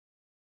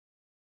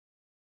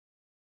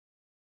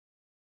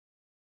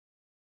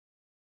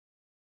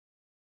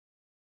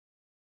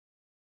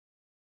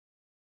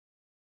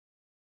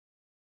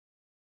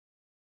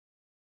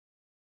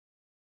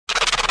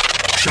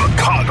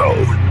Chicago.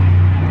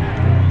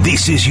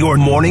 This is your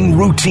morning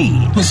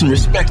routine. Put some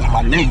respect on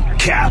my name.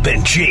 Kap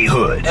and J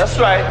Hood. That's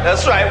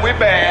right, we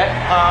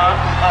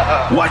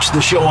bad. Watch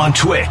the show on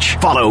Twitch.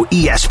 Follow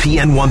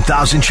ESPN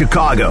 1000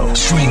 Chicago.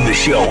 Stream the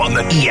show on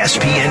the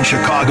ESPN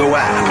Chicago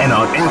app and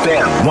on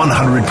FM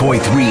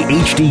 100.3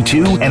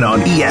 HD2 and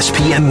on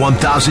ESPN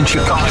 1000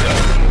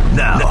 Chicago.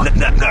 Now.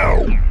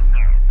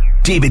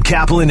 David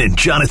Kaplan and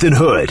Jonathan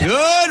Hood.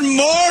 Good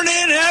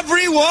morning,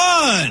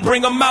 everyone.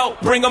 Bring them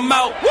out. Woo! Bring them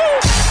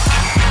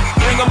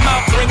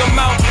out. Bring them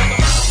out.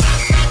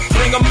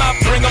 Bring them out. Bring them out.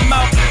 Bring them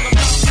out.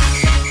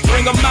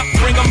 Bring them out.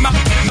 Bring them out.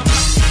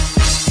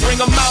 Bring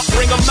them out.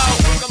 Bring them out.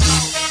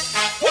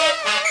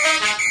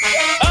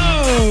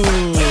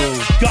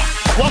 Oh, God.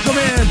 Welcome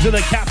in to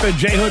the Kap and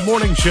J Hood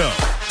Morning Show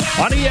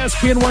on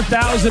ESPN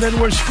 1000, and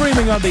we're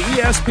streaming on the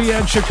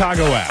ESPN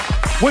Chicago app.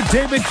 With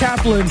David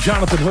Kaplan,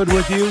 Jonathan Hood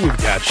with you. We've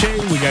got Shay,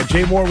 we got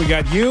Jay Moore, we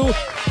got you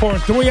for a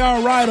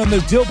 3-hour ride on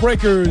this Deal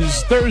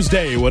Breakers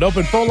Thursday with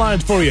open phone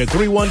lines for you.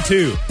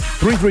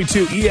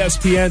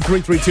 312-332-ESPN,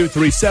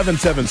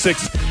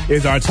 332-3776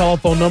 is our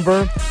telephone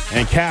number.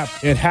 And Cap,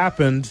 it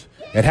happened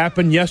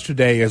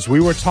yesterday as we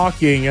were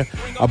talking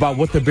about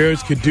what the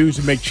Bears could do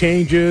to make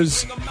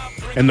changes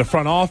in the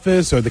front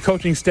office or the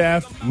coaching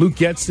staff. Luke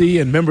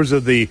Getsy and members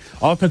of the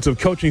offensive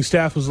coaching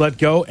staff was let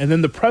go, and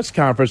then the press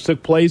conference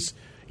took place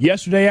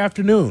yesterday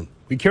afternoon.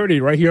 We carried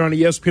it right here on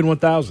ESPN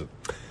 1000.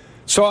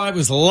 So I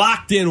was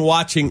locked in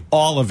watching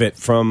all of it,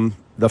 from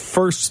the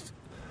first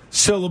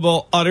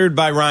syllable uttered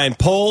by Ryan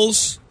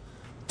Poles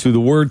to the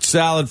word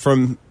salad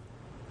from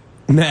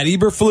Matt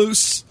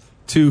Eberflus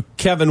to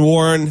Kevin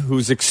Warren,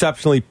 who's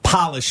exceptionally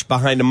polished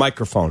behind a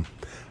microphone.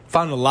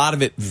 Found a lot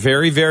of it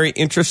very, very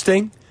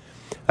interesting.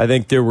 I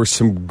think there were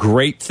some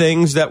great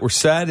things that were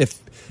said. If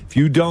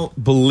you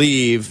don't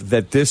believe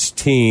that this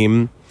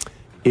team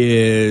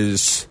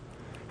is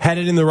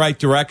headed in the right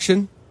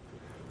direction,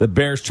 the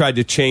Bears tried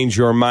to change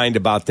your mind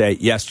about that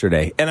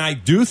yesterday. And I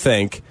do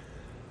think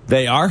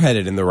they are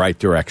headed in the right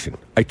direction.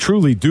 I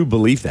truly do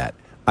believe that.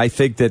 I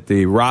think that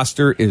the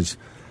roster is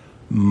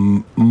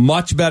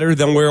much better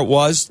than where it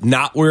was,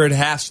 not where it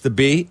has to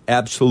be.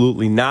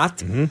 Absolutely not.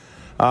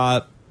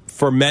 Mm-hmm.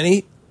 For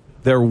many,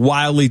 they're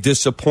wildly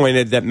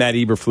disappointed that Matt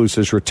Eberflus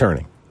is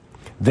returning.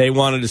 They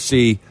wanted to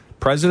see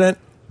president,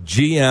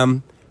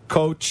 GM,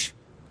 coach,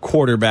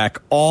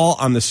 quarterback all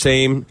on the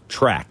same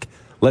track.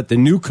 Let the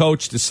new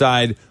coach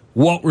decide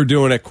what we're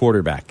doing at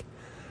quarterback.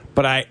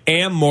 But I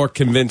am more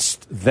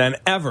convinced than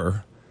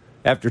ever,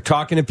 after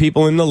talking to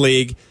people in the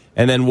league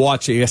and then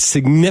watching a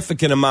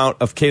significant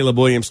amount of Caleb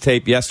Williams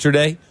tape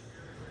yesterday.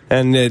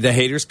 And the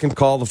haters can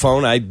call the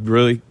phone.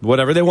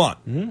 Whatever they want.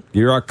 Mm-hmm.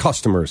 You're our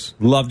customers.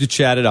 Love to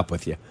chat it up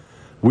with you.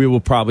 We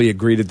will probably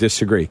agree to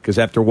disagree, because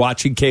after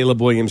watching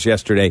Caleb Williams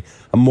yesterday,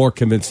 I'm more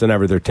convinced than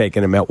ever they're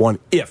taking him at one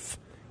if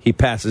he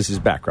passes his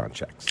background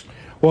checks.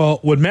 Well,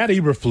 with Matt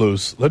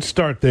Eberflus, let's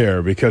start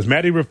there, because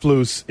Matt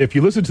Eberflus, if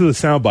you listen to the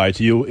sound bites,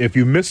 if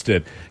you missed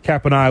it,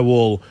 Cap and I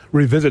will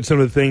revisit some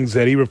of the things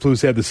that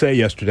Eberflus had to say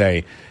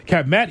yesterday.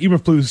 Cap, Matt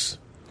Eberflus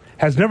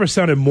has never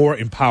sounded more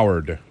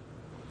empowered.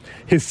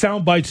 His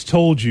sound bites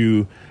told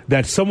you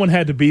that someone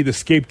had to be the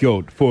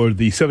scapegoat for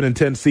the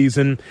 7-10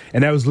 season,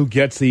 and that was Luke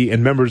Getsy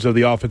and members of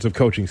the offensive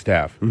coaching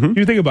staff. Mm-hmm.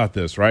 You think about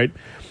this, right?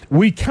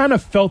 We kind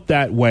of felt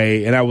that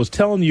way, and I was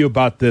telling you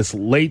about this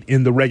late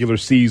in the regular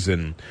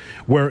season,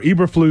 where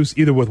Eberflus,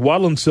 either with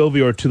Waddle and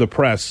Sylvia or to the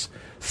press,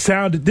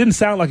 didn't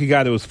sound like a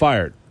guy that was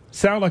fired.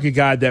 Sound like a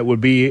guy that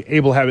would be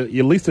able to have at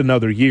least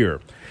another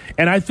year.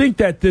 And I think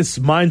that this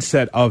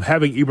mindset of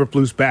having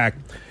Eberflus back,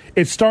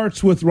 it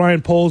starts with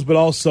Ryan Poles, but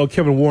also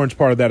Kevin Warren's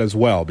part of that as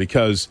well,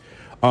 because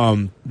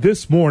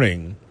this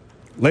morning,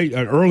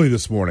 early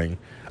this morning,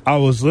 I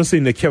was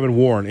listening to Kevin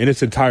Warren in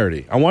its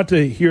entirety. I want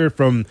to hear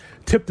from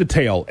tip to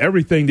tail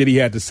everything that he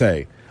had to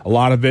say. A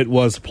lot of it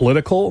was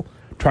political,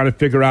 trying to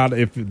figure out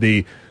if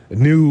the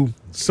new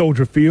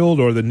Soldier Field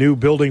or the new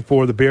building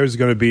for the Bears is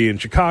going to be in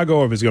Chicago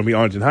or if it's going to be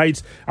Arlington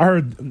Heights. I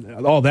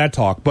heard all that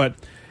talk. But,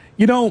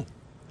 you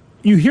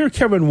hear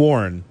Kevin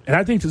Warren, and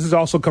I think this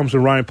also comes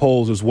from Ryan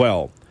Poles as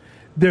well.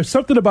 There's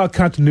something about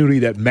continuity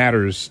that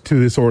matters to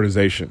this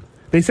organization.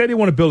 They say they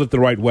want to build it the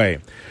right way.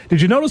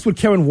 Did you notice with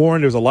Kevin Warren,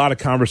 there's a lot of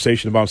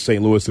conversation about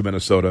St. Louis and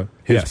Minnesota,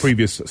 his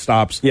previous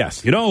stops?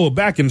 Yes.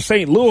 Back in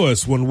St.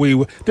 Louis, when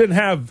we didn't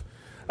have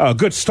a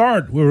good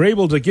start, we were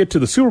able to get to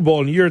the Super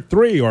Bowl in year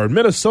 3, or in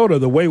Minnesota,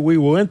 the way we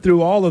went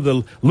through all of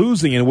the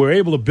losing and we were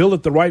able to build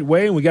it the right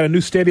way, and we got a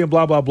new stadium,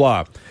 blah, blah,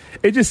 blah.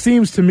 It just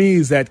seems to me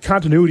that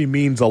continuity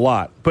means a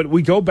lot. But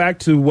we go back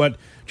to what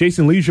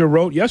Jason Leisure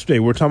wrote yesterday.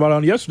 We were talking about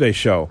on yesterday's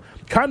show.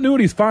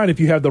 Continuity is fine if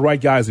you have the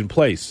right guys in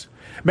place.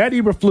 Matt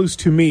Eberflus,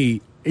 to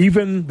me,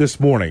 even this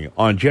morning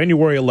on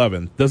January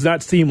 11th, does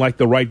not seem like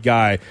the right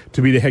guy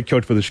to be the head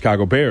coach for the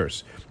Chicago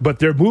Bears. But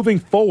they're moving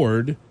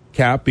forward,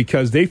 Cap,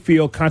 because they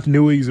feel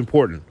continuity is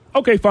important.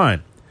 Okay,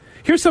 fine.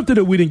 Here's something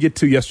that we didn't get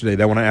to yesterday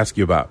that I want to ask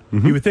you about.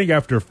 You would think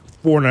after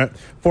 4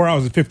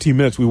 hours and 15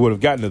 minutes we would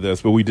have gotten to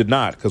this, but we did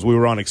not because we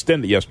were on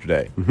extended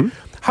yesterday.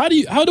 How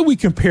do we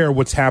compare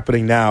what's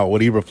happening now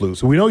with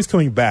Eberflus? We know he's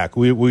coming back.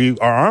 We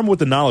are armed with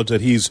the knowledge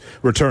that he's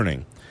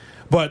returning.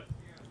 But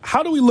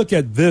how do we look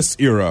at this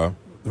era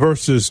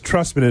versus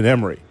Trustman and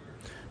Emery?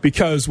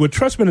 Because with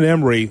Trustman and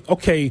Emery,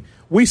 okay,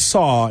 we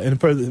saw,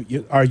 and for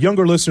our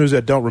younger listeners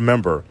that don't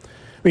remember,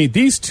 I mean,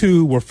 these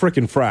two were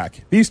frickin'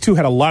 frack. These two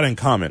had a lot in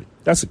common.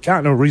 That's the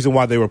kind of reason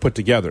why they were put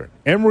together.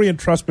 Emery and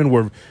Trustman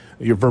were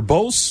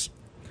verbose,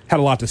 had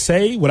a lot to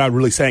say without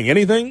really saying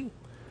anything.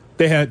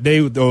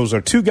 Those are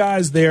two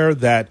guys there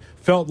that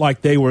felt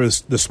like they were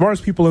the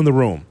smartest people in the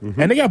room.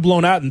 And they got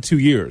blown out in 2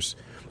 years.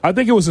 I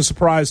think it was a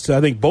surprise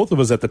to, both of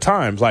us at the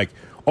time. Like,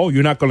 oh,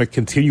 you're not going to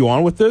continue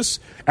on with this?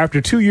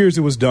 After 2 years,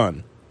 it was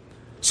done.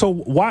 So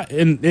why?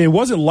 And it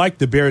wasn't like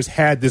the Bears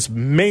had this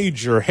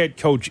major head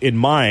coach in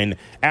mind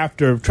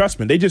after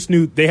Trustman. They just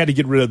knew they had to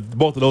get rid of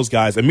both of those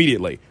guys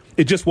immediately.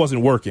 It just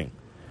wasn't working.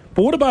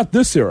 But what about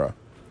this era?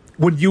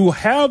 When you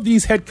have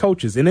these head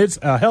coaches, and it's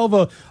a hell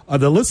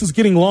of the list is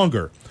getting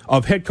longer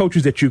of head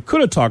coaches that you could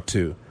have talked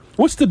to.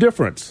 What's the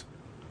difference?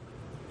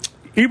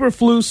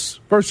 Eberflus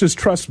versus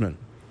Trustman,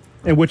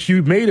 in which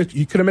you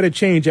could have made a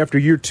change after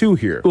year 2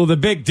 here. Well, the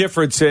big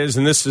difference is,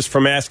 and this is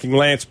from asking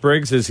Lance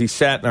Briggs as he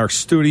sat in our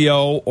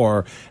studio,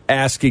 or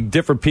asking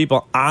different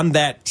people on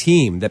that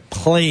team that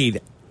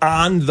played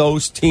on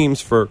those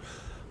teams for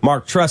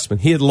Mark Trustman.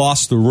 He had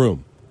lost the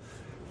room.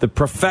 The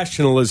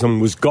professionalism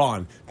was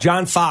gone.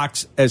 John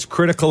Fox, as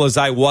critical as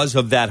I was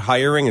of that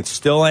hiring and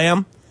still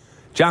am,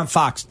 John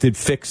Fox did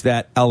fix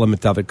that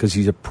element of it because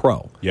he's a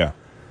pro. Yeah.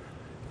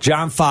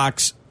 John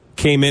Fox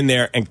came in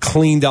there and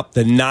cleaned up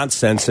the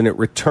nonsense, and it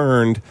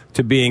returned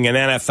to being an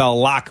NFL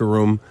locker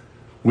room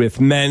with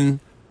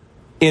men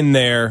in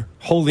there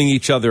holding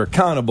each other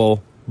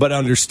accountable, but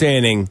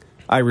understanding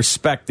I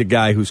respect the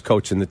guy who's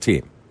coaching the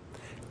team.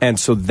 And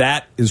so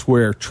that is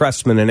where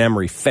Trustman and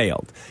Emery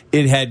failed.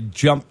 It had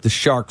jumped the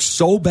shark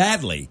so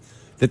badly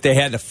that they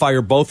had to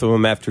fire both of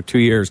them after 2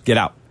 years. Get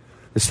out.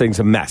 This thing's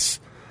a mess.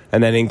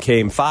 And then in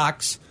came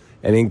Fox,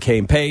 and in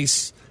came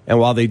Pace. And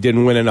while they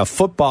didn't win enough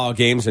football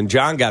games and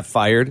John got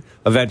fired,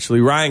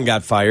 eventually Ryan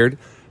got fired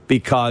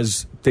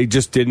because they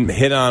just didn't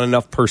hit on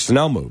enough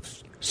personnel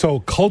moves. So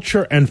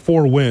culture and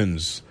 4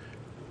 wins,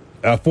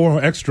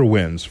 4 extra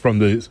wins from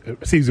the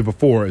season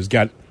before has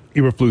got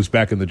Eberflus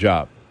back in the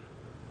job.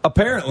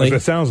 Apparently.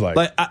 That's what it sounds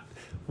like.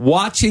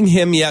 Watching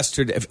him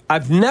yesterday,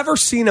 I've never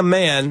seen a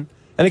man,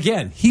 and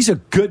again, he's a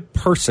good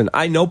person.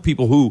 I know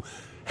people who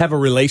have a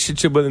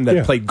relationship with him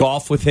that played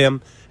golf with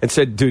him and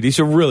said, dude, he's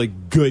a really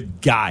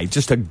good guy,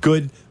 just a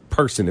good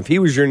person. If he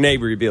was your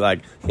neighbor, you'd be like,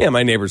 yeah,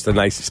 my neighbor's the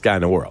nicest guy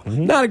in the world.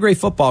 Not a great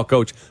football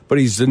coach, but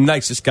he's the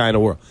nicest guy in the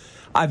world.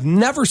 I've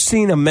never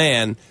seen a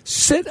man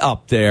sit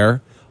up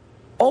there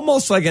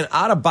almost like an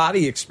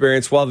out-of-body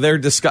experience while they're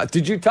discussing.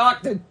 Did you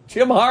talk to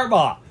Jim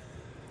Harbaugh?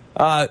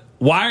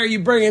 Why are you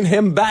bringing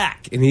him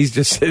back? And he's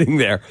just sitting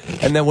there.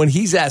 And then when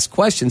he's asked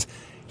questions,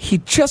 he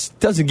just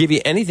doesn't give you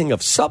anything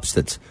of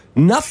substance.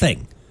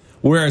 Nothing.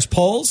 Whereas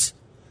Poles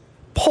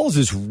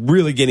is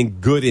really getting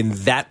good in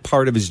that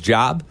part of his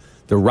job.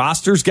 The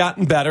roster's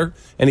gotten better,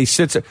 and he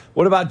sits there.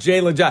 What about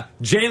Jalen Johnson?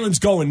 Jalen's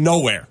going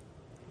nowhere.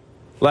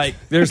 Like,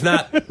 there's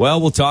not, well,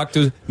 we'll talk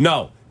to.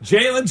 No,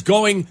 Jalen's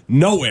going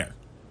nowhere.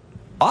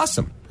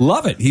 Awesome.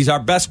 Love it. He's our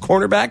best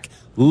cornerback.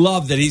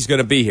 Love that he's going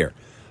to be here.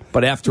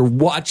 But after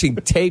watching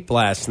tape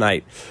last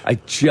night, I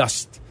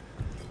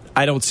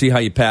don't see how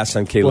you pass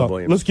on Caleb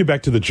Williams. Let's get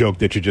back to the joke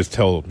that you just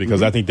told,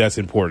 because I think that's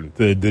important.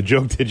 The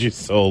joke that you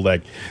told,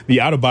 like the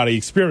out-of-body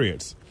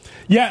experience.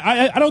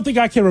 Yeah, I don't think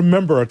I can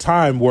remember a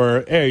time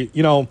where, hey,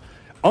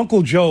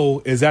 Uncle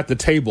Joe is at the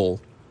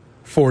table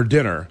for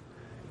dinner,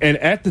 and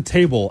at the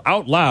table,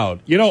 out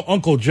loud,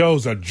 Uncle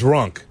Joe's a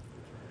drunk.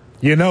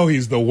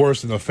 He's the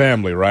worst in the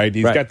family, right?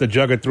 He's got the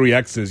jug of 3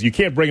 X's. You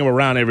can't bring him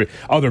around every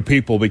other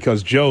people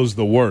because Joe's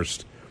the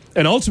worst.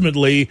 And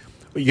ultimately,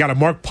 you got a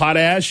Mark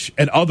Potash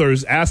and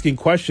others asking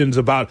questions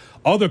about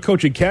other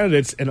coaching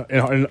candidates, and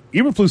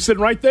Eberflus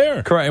sitting right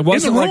there. Correct. It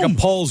wasn't like a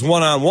polls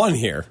one-on-one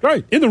here.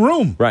 Right, in the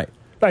room. Right.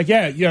 Like,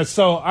 yeah,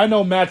 so I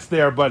know Matt's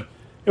there, but,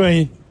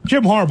 Jim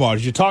Harbaugh,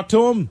 did you talk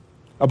to him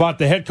about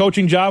the head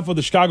coaching job for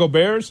the Chicago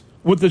Bears?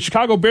 With the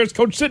Chicago Bears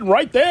coach sitting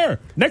right there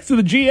next to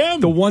the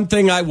GM. The one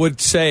thing I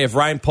would say, if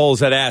Ryan Poles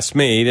had asked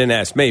me, he didn't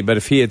ask me, but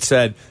if he had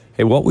said,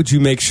 hey, what would you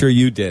make sure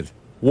you did?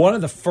 One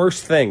of the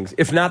first things,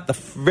 if not the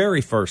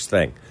very first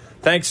thing.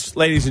 Thanks,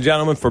 ladies and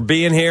gentlemen, for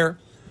being here.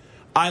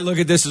 I look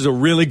at this as a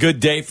really good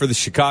day for the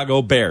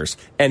Chicago Bears.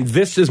 And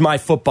this is my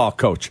football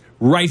coach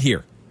right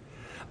here.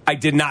 I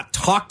did not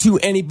talk to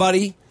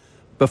anybody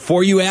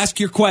before you ask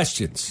your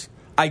questions.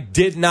 I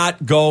did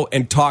not go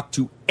and talk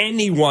to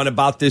anyone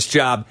about this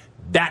job.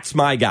 That's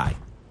my guy.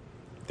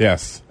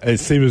 Yes. It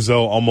seems as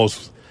though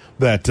almost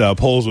that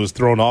Poles was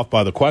thrown off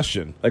by the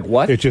question. Like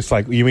what? It's just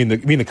like, you mean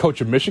the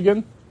coach of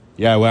Michigan?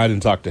 Yeah, well, I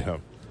didn't talk to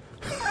him.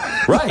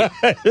 Right.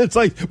 It's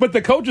like, but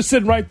the coach is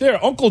sitting right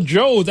there. Uncle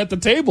Joe's at the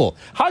table.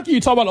 How can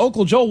you talk about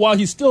Uncle Joe while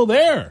he's still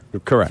there?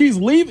 Correct.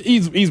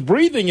 He's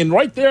breathing and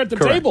right there at the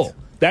Correct. table.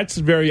 That's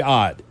very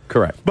odd.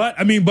 Correct. But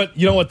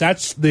you know what?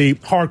 That's the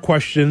hard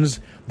questions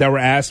that were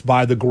asked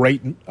by the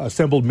great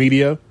assembled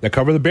media that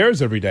cover the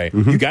Bears every day.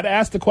 You got to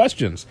ask the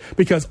questions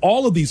because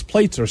all of these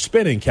plates are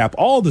spinning, Cap.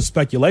 All the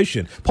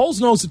speculation.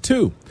 Poles knows it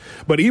too.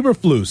 But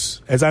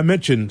Eberflus, as I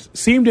mentioned,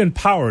 seemed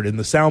empowered in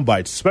the sound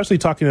bites, especially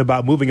talking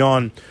about moving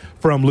on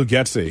from Lou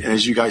Getze.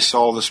 As you guys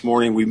saw this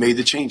morning, we made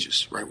the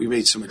changes, right? We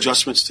made some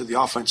adjustments to the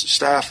offensive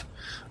staff,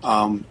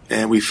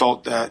 and we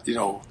felt that,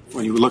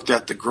 when you looked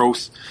at the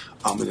growth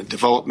and the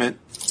development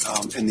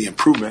and the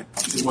improvement,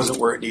 it wasn't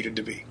where it needed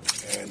to be.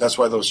 And that's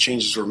why those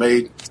changes were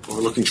made.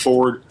 We're looking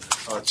forward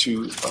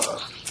to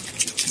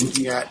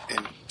looking at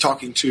and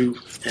talking to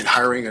and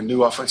hiring a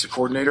new offensive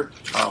coordinator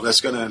that's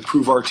going to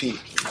improve our team.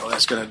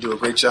 That's going to do a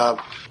great job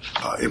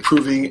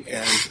improving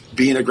and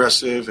being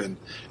aggressive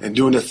and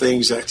doing the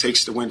things that it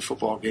takes to win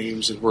football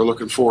games. And we're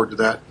looking forward to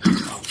that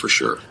for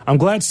sure. I'm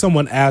glad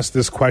someone asked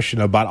this question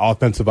about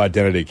offensive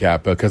identity,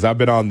 Cap, because I've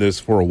been on this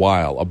for a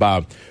while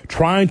about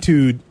trying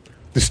to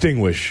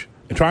distinguish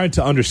and trying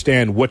to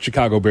understand what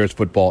Chicago Bears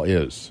football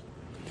is.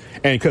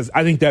 And because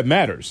I think that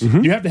matters.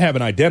 You have to have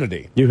an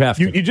identity. You have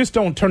to. You just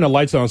don't turn the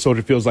lights on so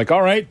it feels like,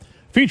 all right,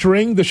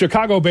 featuring the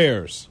Chicago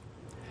Bears.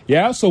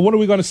 Yeah, so what are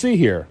we going to see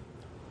here?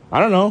 I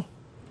don't know.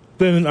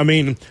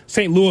 Then,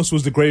 St. Louis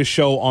was the greatest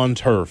show on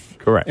turf.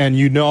 Correct. And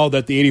you know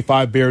that the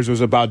 85 Bears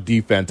was about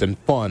defense and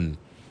fun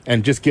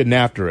and just getting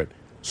after it.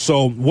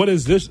 So what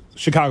is this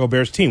Chicago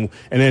Bears team?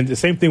 And then the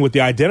same thing with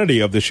the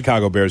identity of the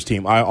Chicago Bears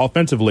team.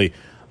 Offensively,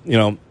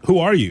 who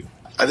are you?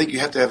 I think you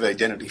have to have an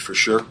identity for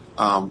sure,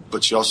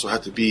 but you also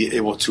have to be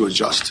able to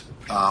adjust.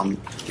 You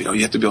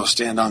have to be able to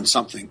stand on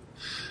something.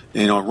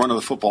 Run of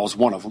the football is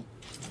one of them.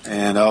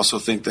 And I also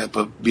think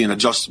that being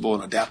adjustable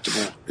and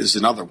adaptable is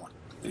another one.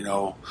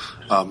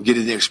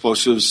 Getting the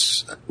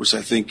explosives, which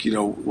I think,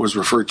 was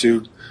referred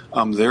to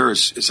there,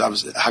 is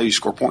obviously how you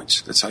score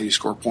points. That's how you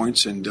score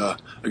points. And, again,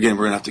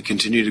 we're going to have to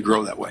continue to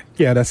grow that way.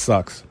 Yeah, that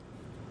sucks.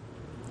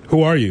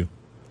 Who are you?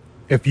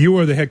 If you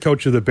were the head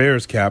coach of the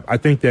Bears, Cap, I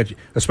think that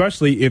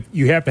especially if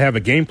you have to have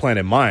a game plan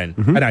in mind,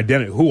 an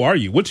identity. Who are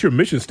you? What's your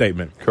mission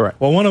statement? Correct.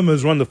 Well, one of them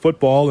is run the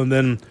football and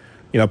then,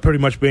 pretty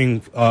much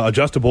being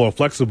adjustable or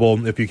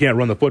flexible if you can't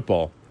run the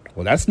football.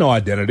 Well, that's no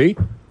identity.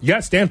 You got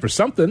to stand for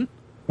something.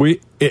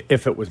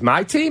 If it was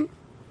my team,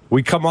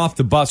 we come off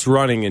the bus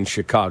running in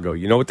Chicago.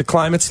 You know what the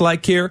climate's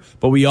like here?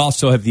 But we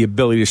also have the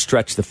ability to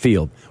stretch the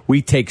field.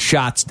 We take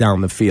shots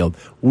down the field.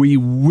 We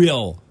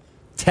will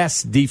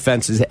test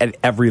defenses at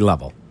every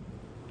level.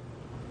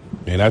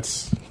 And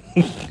that's,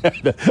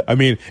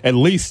 at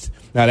least,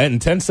 now that in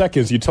 10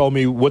 seconds you told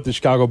me what the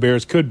Chicago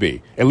Bears could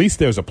be. At least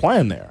there's a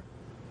plan there.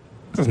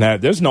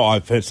 There's no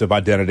offensive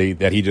identity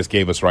that he just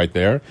gave us right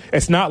there.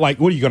 It's not like,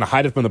 what, are you going to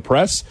hide it from the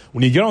press?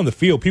 When you get on the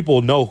field,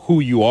 people know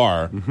who you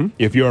are.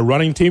 If you're a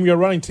running team, you're a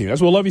running team.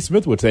 That's what Lovie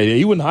Smith would say.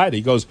 He wouldn't hide it.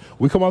 He goes,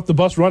 we come off the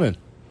bus running.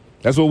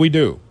 That's what we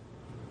do.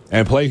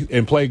 And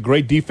play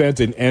great defense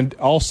and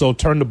also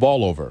turn the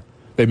ball over.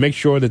 They make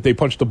sure that they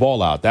punch the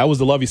ball out. That was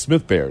the Lovie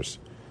Smith Bears.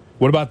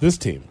 What about this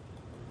team?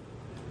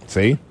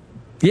 See?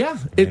 Yeah,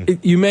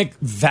 you make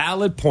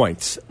valid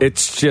points.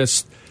 It's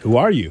just... Who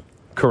are you?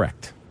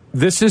 Correct.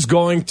 This is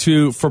going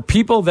to, for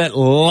people that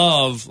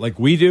love, like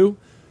we do,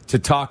 to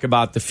talk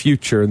about the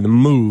future and the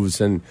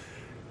moves and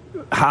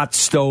hot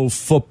stove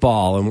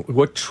football and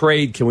what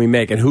trade can we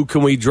make and who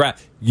can we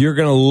draft, you're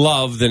going to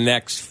love the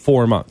next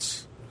 4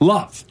 months.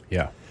 Love.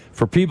 Yeah.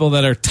 For people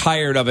that are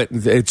tired of it,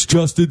 it's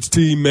Justin's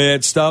team,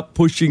 man. Stop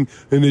pushing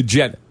an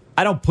agenda.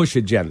 I don't push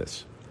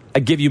agendas. I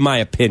give you my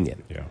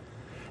opinion. Yeah.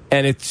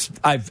 And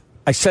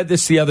I said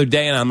this the other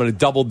day, and I'm going to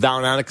double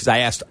down on it because I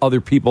asked other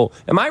people,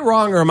 am I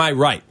wrong or am I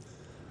right?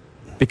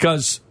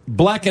 Because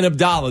Black and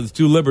Abdallah, the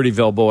two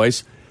Libertyville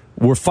boys,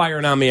 were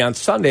firing on me on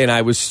Sunday, and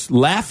I was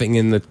laughing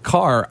in the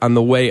car on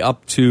the way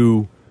up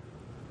to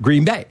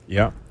Green Bay.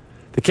 Yeah.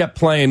 They kept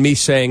playing me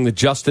saying that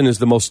Justin is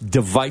the most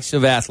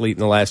divisive athlete in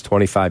the last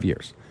 25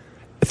 years.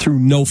 Through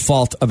no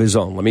fault of his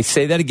own. Let me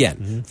say that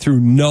again.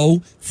 Through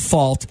no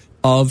fault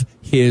of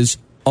his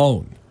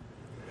own.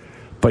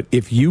 But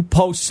if you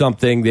post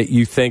something that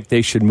you think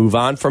they should move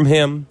on from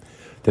him,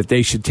 that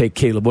they should take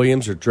Caleb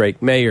Williams or Drake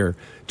May or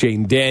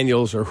Jaden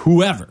Daniels or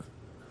whoever,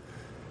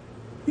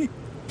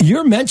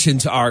 your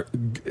mentions are...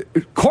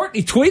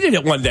 Courtney tweeted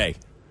it one day.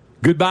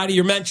 Goodbye to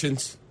your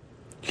mentions.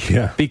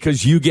 Yeah.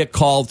 Because you get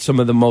called some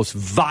of the most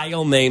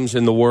vile names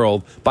in the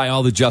world by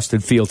all the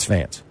Justin Fields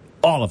fans.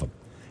 All of them.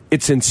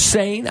 It's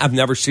insane. I've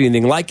never seen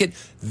anything like it.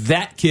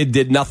 That kid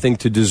did nothing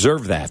to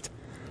deserve that.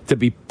 To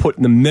be put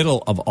in the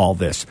middle of all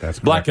this. That's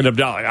Black and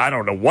Abdallah, I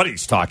don't know what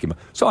he's talking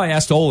about. So I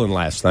asked Olin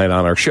last night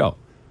on our show.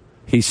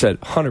 He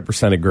said,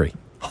 100% agree.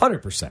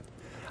 100%.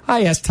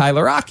 I asked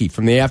Tyler Aki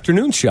from the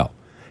afternoon show.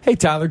 Hey,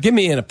 Tyler, give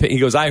me an opinion.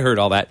 He goes, I heard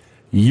all that.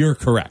 You're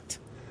correct.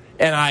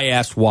 And I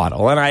asked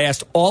Waddle, and I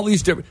asked all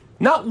these different...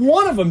 Not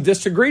one of them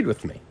disagreed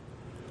with me.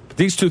 But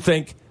these two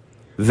think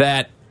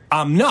that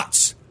I'm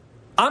nuts.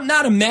 I'm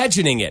not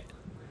imagining it.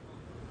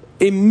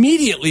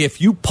 immediately, if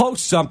you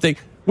post something,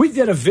 we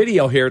did a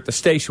video here at the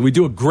station. We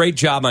do a great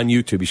job on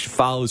YouTube. You should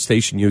follow the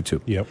station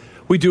YouTube. Yep.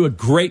 We do a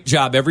great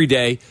job every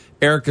day.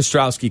 Eric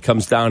Ostrowski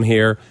comes down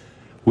here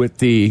with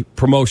the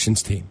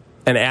promotions team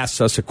and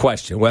asks us a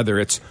question, whether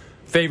it's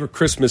favorite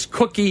Christmas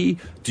cookie,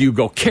 do you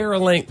go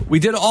caroling? We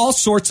did all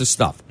sorts of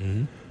stuff.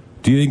 Mm-hmm.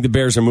 Do you think the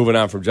Bears are moving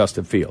on from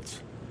Justin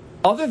Fields?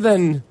 Other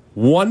than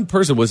one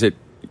person, was it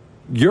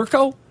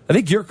Yurko? I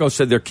think Yurko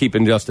said they're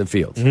keeping Justin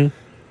Fields. Mm-hmm.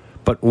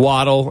 But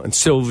Waddle and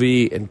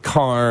Sylvie and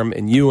Carm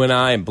and you and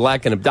I and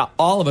Black and Abdal,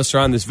 all of us are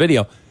on this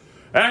video.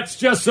 That's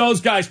just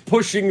those guys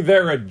pushing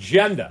their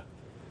agenda.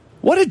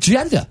 What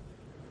agenda?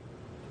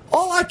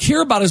 All I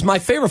care about is my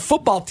favorite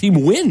football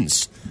team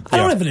wins. I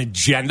don't have an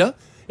agenda.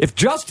 If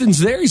Justin's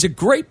there, he's a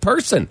great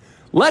person.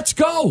 Let's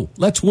go.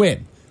 Let's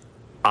win.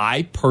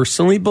 I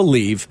personally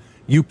believe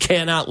you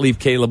cannot leave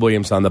Caleb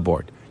Williams on the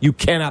board. You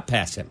cannot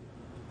pass him.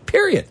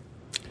 Period.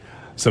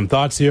 Some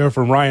thoughts here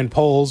from Ryan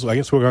Poles. I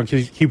guess we're going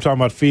to keep talking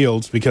about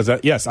Fields because,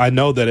 yes, I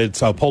know that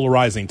it's a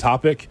polarizing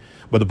topic,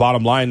 but the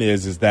bottom line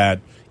is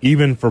that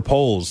even for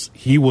Poles,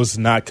 he was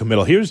not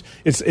committal.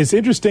 It's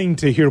interesting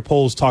to hear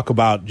Poles talk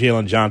about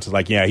Jalen Johnson,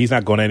 like, yeah, he's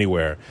not going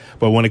anywhere.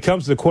 But when it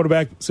comes to the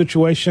quarterback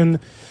situation,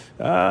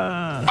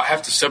 I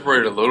have to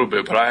separate it a little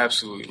bit, but I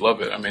absolutely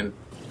love it. I mean,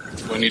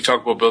 when you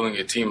talk about building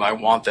a team, I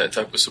want that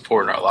type of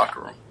support in our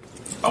locker room.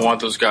 I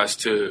want those guys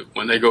to,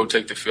 when they go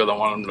take the field, I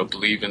want them to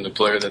believe in the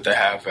player that they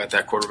have at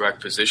that quarterback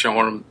position. I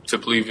want them to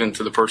believe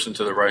into the person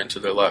to the right and to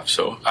their left.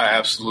 So I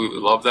absolutely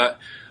love that.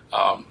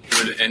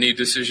 With any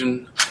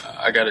decision,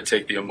 I got to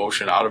take the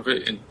emotion out of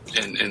it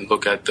and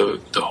look at the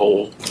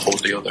whole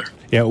deal there.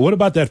 Yeah, what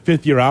about that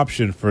fifth-year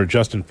option for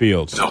Justin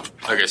Fields? No,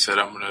 like I said,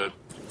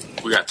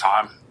 we got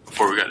time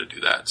before we got to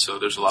do that. So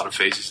there's a lot of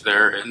phases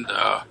there, and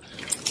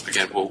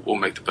again, we'll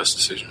make the best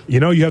decision. You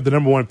know, you have the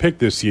number one pick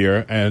this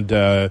year, and what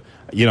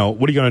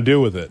are you going to do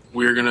with it?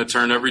 We're going to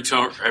turn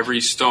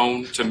every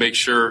stone to make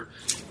sure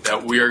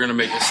that we are going to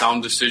make a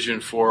sound decision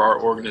for our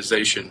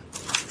organization.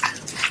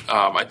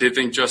 I did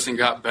think Justin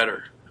got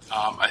better.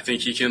 I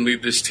think he can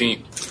lead this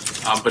team.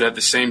 But at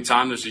the same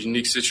time, there's a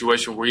unique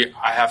situation where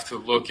I have to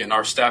look and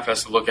our staff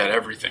has to look at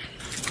everything.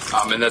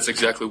 And that's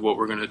exactly what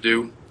we're going to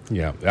do.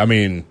 Yeah, I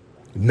mean,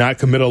 not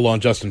committal on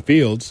Justin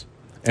Fields.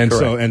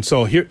 And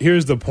so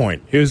here's the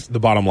point. Here's the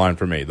bottom line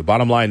for me. The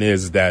bottom line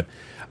is that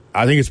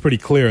I think it's pretty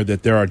clear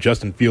that there are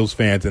Justin Fields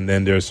fans and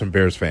then there's some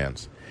Bears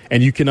fans.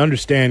 And you can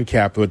understand,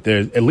 Cap, but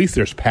at least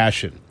there's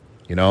passion.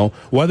 You know,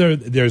 whether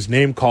there's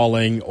name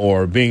calling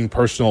or being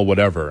personal,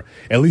 whatever,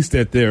 at least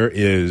that there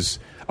is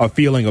a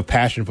feeling of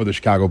passion for the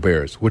Chicago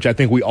Bears, which I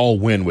think we all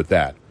win with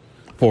that.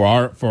 For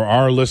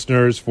our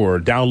listeners, for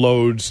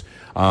downloads,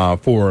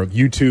 for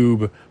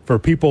YouTube, for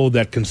people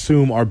that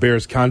consume our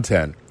Bears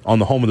content on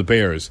the home of the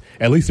Bears,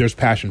 at least there's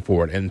passion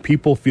for it. And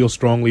people feel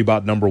strongly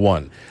about number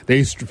one.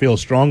 They feel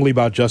strongly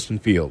about Justin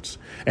Fields.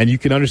 And you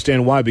can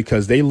understand why,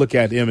 because they look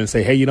at him and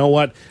say, hey, you know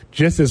what?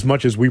 Just as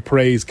much as we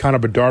praise Connor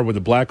Bedard with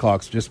the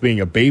Blackhawks just being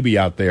a baby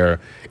out there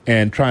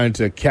and trying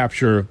to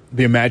capture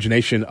the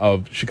imagination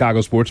of Chicago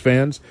sports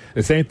fans,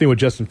 the same thing with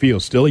Justin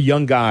Fields. Still a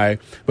young guy,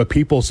 but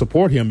people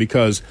support him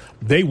because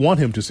they want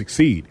him to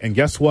succeed. And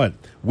guess what?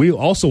 We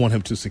also want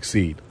him to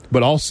succeed.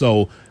 But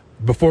also,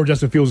 before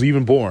Justin Fields was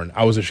even born,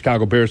 I was a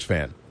Chicago Bears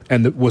fan.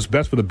 And what's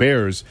best for the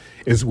Bears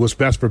is what's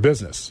best for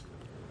business.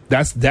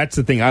 That's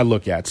the thing I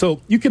look at.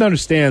 So you can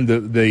understand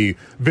the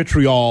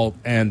vitriol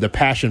and the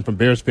passion from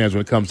Bears fans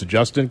when it comes to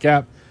Justin,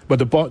 Cap. But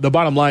the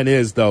bottom line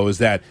is, though, is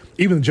that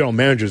even the general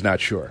manager is not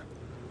sure.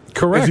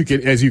 Correct.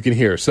 As you can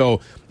hear.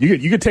 So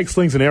you could take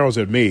slings and arrows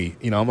at me.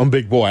 You know, I'm a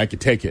big boy. I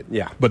could take it.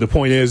 Yeah. But the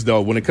point is,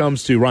 though, when it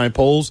comes to Ryan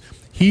Poles,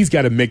 he's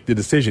got to make the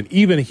decision.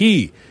 Even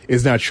he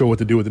is not sure what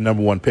to do with the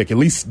number one pick, at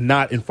least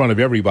not in front of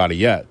everybody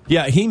yet.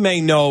 Yeah, he may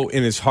know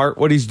in his heart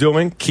what he's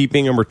doing,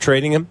 keeping him or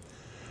trading him.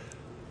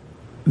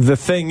 The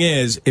thing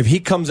is, if he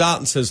comes out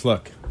and says,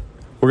 look,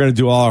 we're going to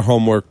do all our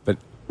homework, but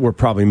we're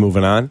probably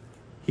moving on,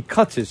 he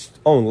cuts his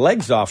own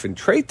legs off in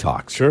trade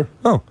talks. Sure.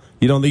 Oh,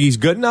 you don't think he's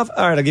good enough?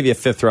 All right, I'll give you a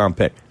fifth-round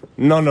pick.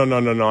 No,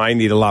 I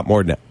need a lot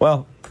more than that.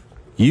 Well,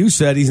 you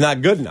said he's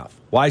not good enough.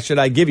 Why should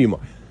I give you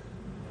more?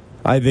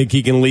 I think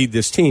he can lead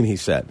this team, he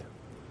said.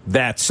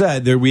 That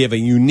said, we have a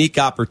unique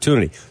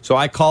opportunity. So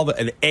I called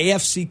an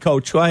AFC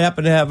coach who I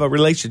happen to have a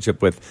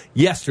relationship with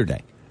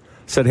yesterday.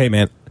 Said, hey,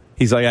 man,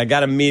 he's like, I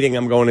got a meeting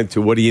I'm going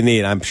into. What do you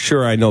need? I'm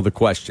sure I know the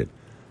question.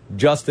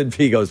 Justin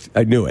Fields,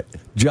 I knew it.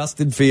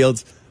 Justin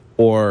Fields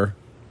or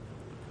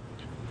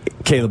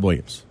Caleb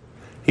Williams.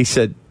 He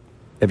said,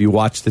 have you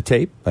watched the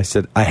tape? I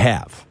said, I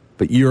have.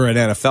 But you're an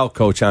NFL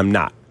coach. I'm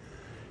not.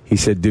 He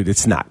said, dude,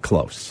 it's not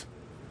close.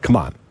 Come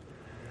on.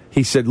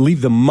 He said,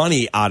 leave the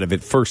money out of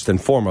it first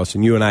and foremost.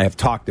 And you and I have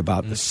talked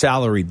about the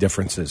salary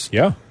differences.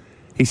 Yeah.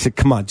 He said,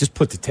 come on, just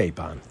put the tape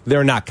on.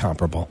 They're not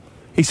comparable.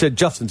 He said,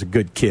 Justin's a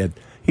good kid.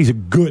 He's a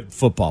good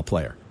football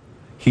player.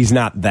 He's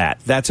not that.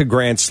 That's a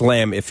grand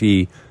slam if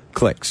he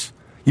clicks.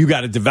 You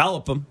got to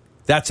develop him.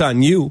 That's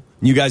on you.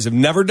 You guys have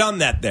never done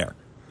that there.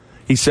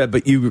 He said,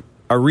 but you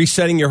are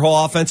resetting your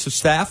whole offensive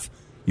staff.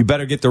 You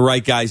better get the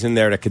right guys in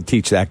there that can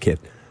teach that kid.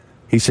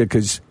 He said,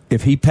 because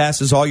if he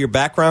passes all your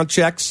background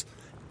checks,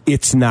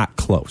 it's not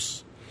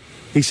close.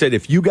 He said,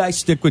 if you guys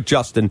stick with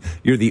Justin,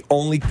 you're the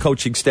only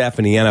coaching staff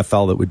in the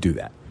NFL that would do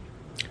that.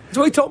 That's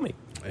what he told me.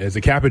 It's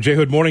the Kap J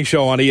Hood Morning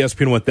Show on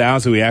ESPN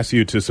 1000. We ask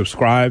you to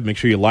subscribe, make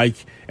sure you like,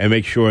 and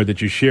make sure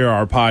that you share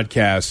our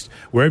podcast.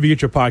 Wherever you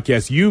get your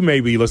podcast, you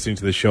may be listening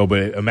to the show,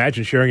 but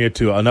imagine sharing it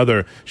to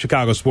another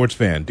Chicago sports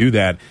fan. Do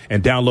that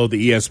and download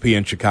the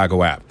ESPN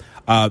Chicago app.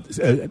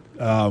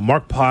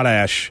 Mark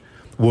Potash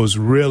was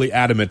really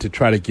adamant to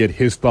try to get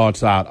his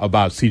thoughts out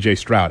about C.J.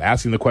 Stroud,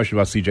 asking the question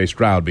about C.J.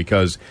 Stroud,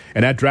 because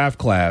in that draft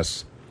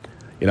class,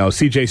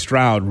 C.J.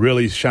 Stroud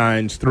really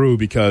shines through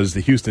because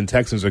the Houston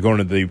Texans are going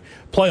to the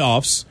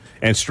playoffs,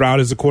 and Stroud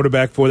is the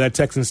quarterback for that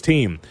Texans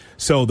team.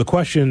 So the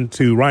question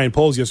to Ryan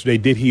Poles yesterday,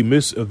 did he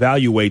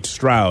misevaluate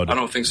Stroud? I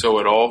don't think so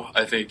at all.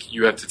 I think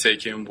you have to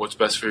take him what's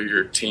best for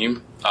your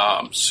team.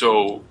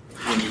 So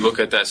when you look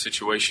at that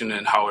situation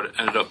and how it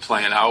ended up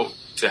playing out,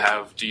 to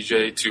have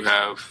DJ, to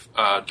have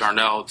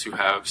Darnell, to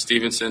have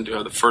Stevenson, to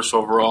have the first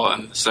overall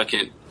and the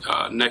second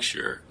next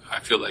year, I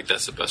feel like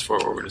that's the best for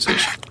our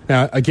organization.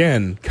 Now,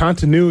 again,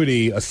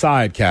 continuity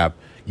aside, Cap,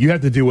 you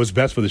have to do what's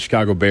best for the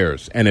Chicago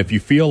Bears. And if you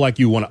feel like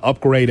you want to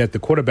upgrade at the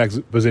quarterback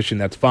position,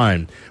 that's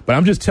fine. But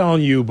I'm just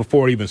telling you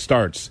before it even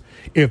starts,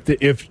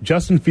 if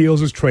Justin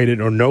Fields is traded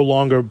or no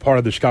longer part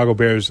of the Chicago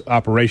Bears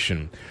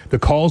operation, the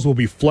calls will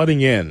be flooding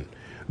in.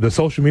 The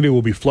social media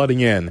will be flooding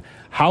in.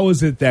 How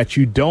is it that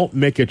you don't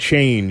make a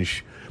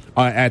change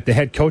at the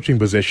head coaching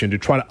position to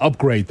try to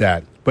upgrade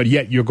that, but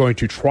yet you're going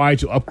to try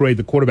to upgrade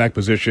the quarterback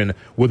position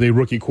with a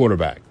rookie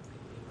quarterback?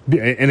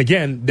 And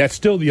again, that's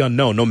still the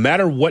unknown. No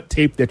matter what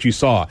tape that you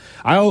saw,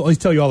 I always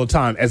tell you all the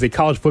time, as a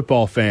college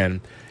football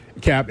fan,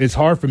 Cap, it's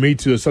hard for me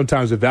to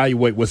sometimes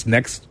evaluate what's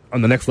next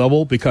on the next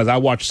level because I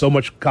watch so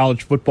much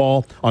college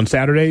football on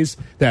Saturdays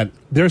that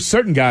there's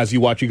certain guys you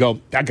watch, you go,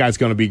 that guy's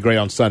going to be great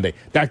on Sunday.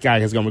 That guy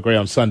is going to be great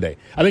on Sunday.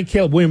 I think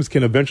Caleb Williams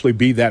can eventually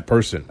be that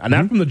person.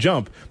 Not from the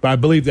jump, but I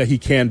believe that he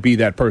can be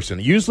that person.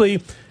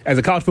 Usually, as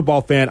a college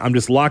football fan, I'm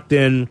just locked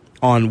in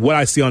on what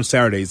I see on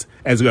Saturdays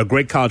as a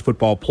great college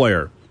football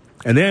player.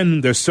 And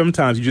then there's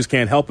sometimes you just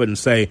can't help it and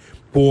say,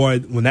 boy,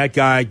 when that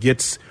guy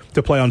gets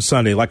to play on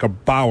Sunday, like a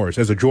Bowers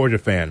as a Georgia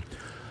fan.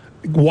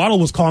 Waddle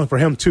was calling for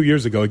him 2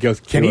 years ago. He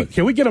goes, can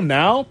we get him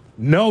now?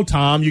 No,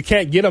 Tom, you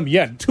can't get him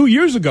yet. 2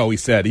 years ago, he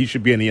said he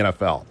should be in the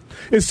NFL.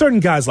 It's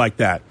certain guys like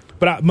that.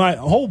 But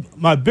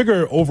my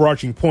bigger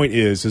overarching point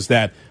is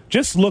that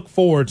just look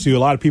forward to a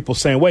lot of people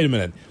saying, wait a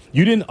minute,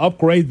 you didn't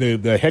upgrade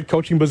the head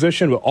coaching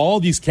position with all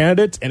these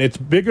candidates, and it's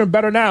bigger and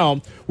better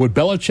now with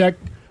Belichick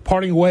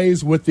parting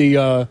ways with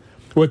the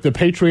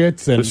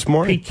Patriots and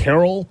Pete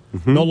Carroll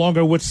no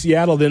longer with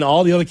Seattle than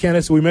all the other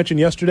candidates that we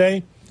mentioned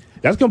yesterday.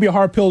 That's going to be a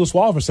hard pill to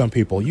swallow for some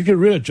people. You get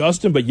rid of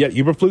Justin, but yet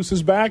Eberflus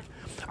is back.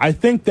 I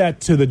think that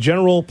to the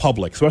general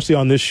public, especially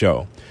on this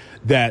show,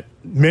 that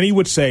many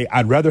would say,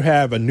 I'd rather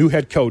have a new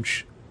head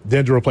coach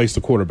than to replace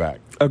the quarterback.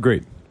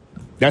 Agreed.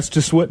 That's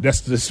just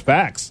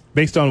facts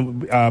based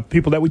on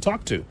people that we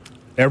talk to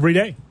every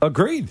day.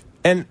 Agreed.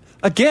 And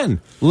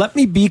again, let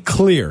me be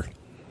clear.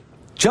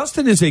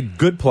 Justin is a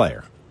good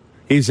player.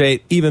 He's an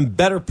even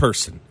better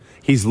person.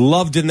 He's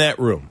loved in that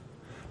room.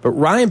 But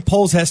Ryan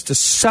Poles has to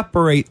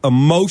separate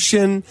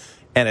emotion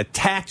and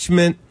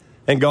attachment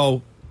and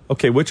go,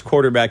 okay, which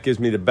quarterback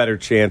gives me the better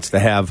chance to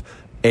have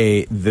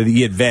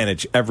the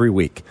advantage every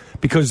week?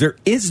 Because there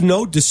is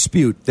no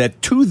dispute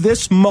that to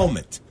this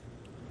moment,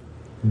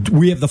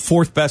 we have the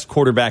fourth best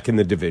quarterback in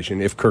the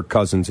division if Kirk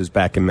Cousins is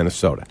back in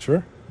Minnesota.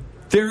 Sure.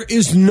 There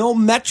is no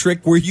metric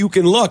where you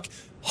can look.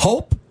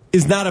 Hope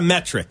is not a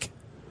metric.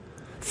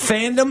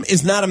 Fandom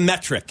is not a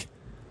metric.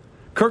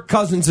 Kirk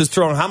Cousins has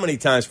thrown how many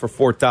times for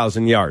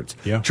 4,000 yards?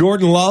 Yeah.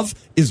 Jordan Love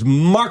is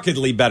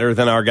markedly better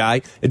than our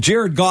guy. And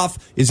Jared Goff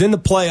is in the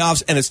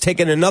playoffs and has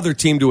taken another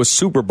team to a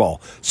Super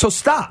Bowl. So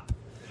stop.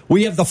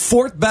 We have the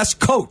fourth best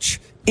coach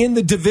in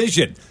the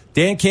division.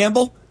 Dan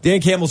Campbell? Dan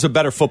Campbell's a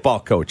better football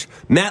coach.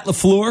 Matt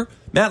LaFleur's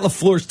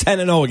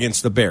 10-0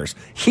 against the Bears.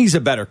 He's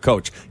a better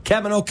coach.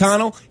 Kevin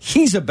O'Connell?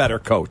 He's a better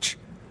coach.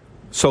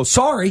 So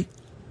sorry,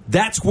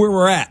 that's where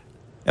we're at.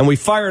 And we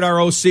fired our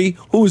OC,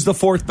 who was the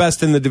fourth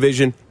best in the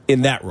division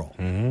in that role.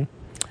 Mm-hmm.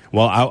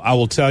 Well, I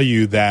will tell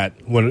you that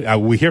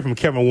when we hear from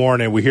Kevin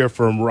Warren and we hear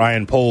from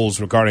Ryan Poles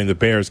regarding the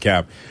Bears,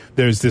 Cap,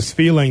 there's this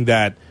feeling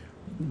that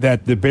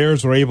the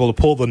Bears were able to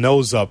pull the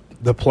nose up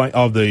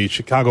of the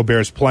Chicago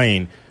Bears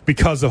plane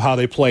because of how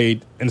they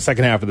played in the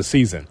second half of the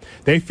season.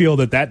 They feel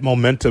that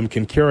momentum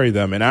can carry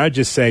them. And I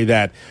just say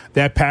that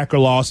Packer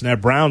loss and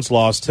that Browns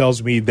loss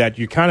tells me that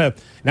you kind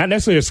of, not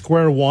necessarily a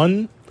square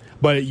one,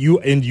 but you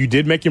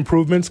did make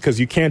improvements because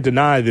you can't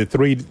deny the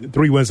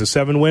three wins to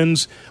 7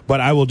 wins. But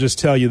I will just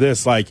tell you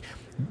this,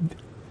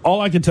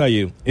 all I can tell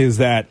you is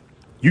that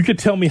you could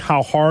tell me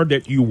how hard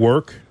that you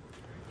work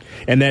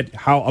and that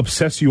how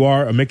obsessed you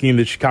are of making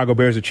the Chicago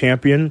Bears a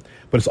champion,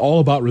 but it's all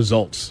about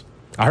results.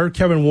 I heard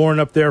Kevin Warren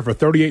up there for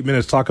 38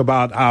 minutes talk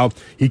about how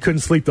he couldn't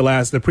sleep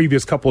the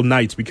previous couple of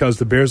nights because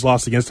the Bears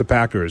lost against the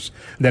Packers.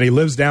 That he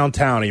lives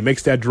downtown. He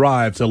makes that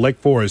drive to Lake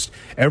Forest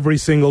every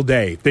single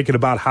day, thinking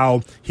about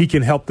how he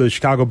can help the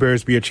Chicago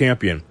Bears be a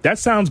champion. That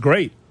sounds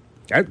great.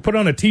 I put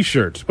on a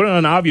T-shirt, put on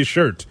an obvious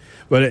shirt,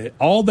 but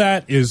all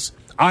that is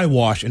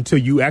eyewash until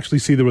you actually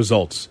see the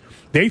results.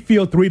 They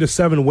feel 3 to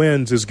 7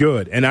 wins is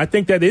good, and I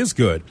think that is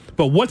good.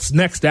 But what's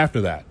next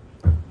after that?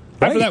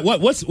 After that,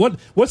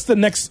 what's the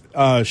next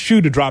shoe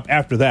to drop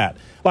after that?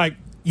 Like,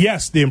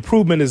 yes, the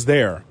improvement is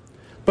there,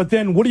 but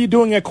then what are you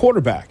doing at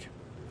quarterback?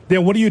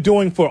 Then what are you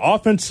doing for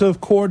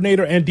offensive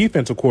coordinator and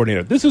defensive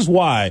coordinator? This is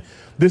why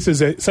this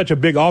is such a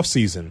big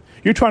offseason.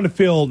 You're trying to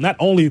fill not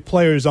only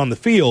players on the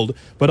field,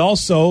 but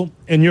also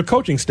in your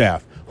coaching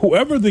staff.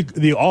 Whoever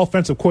the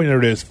offensive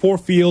coordinator is for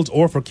Fields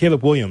or for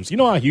Caleb Williams, you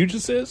know how huge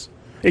this is?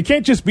 It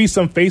can't just be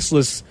some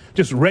faceless,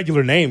 just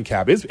regular name,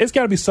 Cap. It's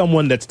got to be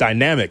someone that's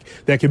dynamic,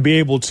 that can be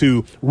able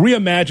to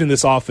reimagine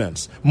this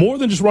offense more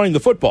than just running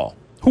the football,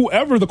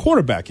 whoever the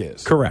quarterback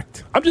is.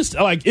 Correct. I'm just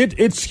like,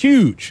 it's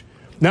huge.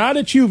 Now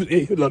that you've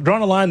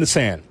drawn a line in the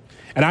sand,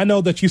 and I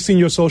know that you've seen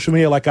your social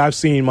media like I've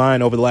seen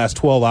mine over the last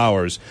 12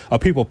 hours of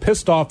people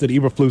pissed off that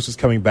Eberflus is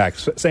coming back,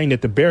 saying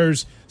that the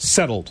Bears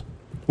settled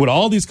with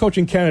all these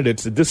coaching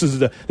candidates. That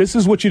this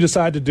is what you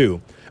decide to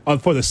do.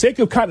 For the sake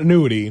of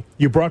continuity,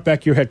 you brought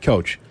back your head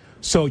coach.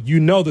 So you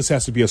know this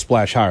has to be a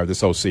splash hire,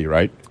 this OC,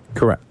 right?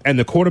 Correct. And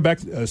the quarterback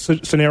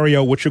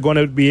scenario, which you're going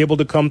to be able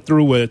to come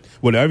through with,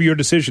 whatever your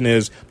decision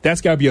is, that's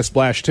got to be a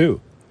splash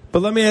too.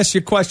 But let me ask you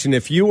a question.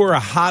 If you were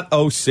a hot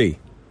OC,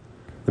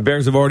 the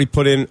Bears have already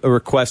put in a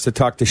request to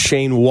talk to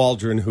Shane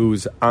Waldron,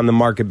 who's on the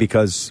market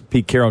because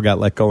Pete Carroll got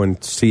let go in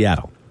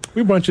Seattle.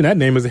 We mentioned that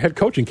name as a head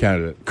coaching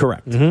candidate.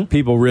 Correct. Mm-hmm.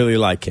 People really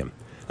like him.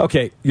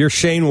 Okay, you're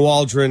Shane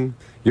Waldron,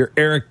 you're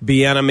Eric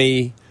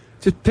Bieniemy.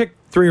 Just pick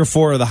 3 or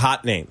 4 of the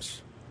hot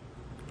names.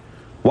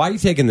 Why are you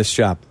taking this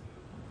job?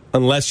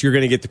 Unless you're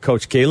going to get to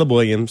coach Caleb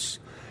Williams.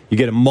 You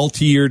get a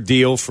multi-year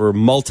deal for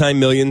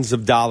multi-millions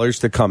of dollars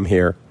to come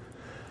here.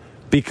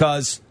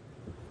 Because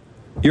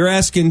you're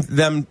asking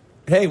them,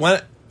 hey, why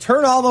not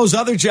turn all those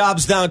other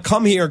jobs down,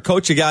 come here and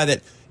coach a guy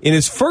that in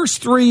his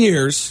first 3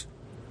 years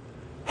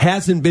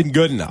hasn't been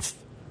good enough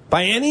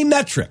by any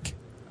metric.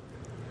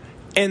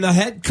 And the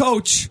head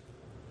coach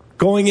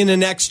going into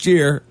next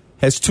year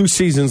has 2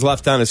 seasons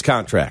left on his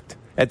contract.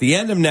 At the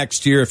end of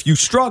next year, if you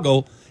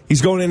struggle,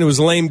 he's going into his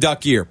lame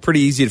duck year.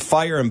 Pretty easy to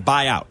fire and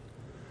buy out.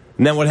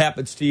 And then what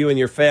happens to you and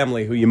your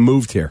family who you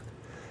moved here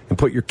and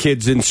put your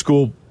kids in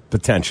school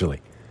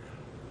potentially?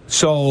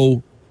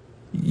 So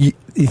you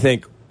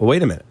think, well,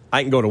 wait a minute.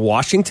 I can go to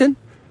Washington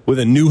with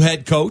a new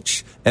head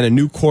coach and a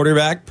new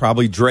quarterback,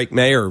 probably Drake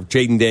May or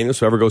Jaden Daniels,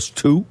 whoever goes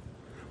 2,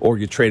 or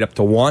you trade up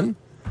to 1.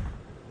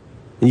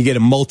 And you get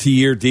a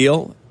multi-year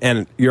deal,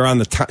 and you're on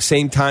the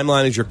same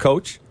timeline as your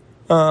coach.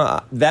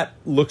 That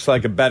looks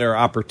like a better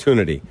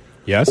opportunity.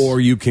 Yes. Or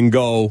you can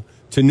go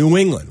to New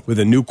England with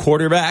a new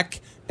quarterback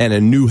and a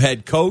new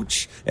head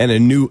coach and a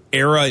new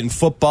era in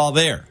football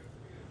there.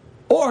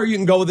 Or you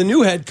can go with a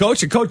new head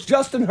coach and coach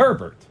Justin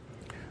Herbert.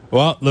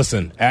 Well,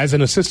 listen, as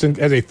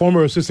a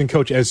former assistant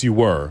coach as you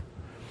were,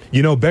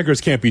 you know beggars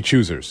can't be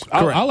choosers.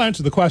 I'll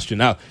answer the question.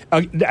 Now,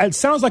 it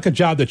sounds like a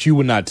job that you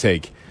would not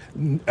take,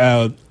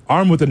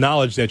 armed with the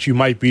knowledge that you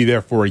might be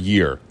there for a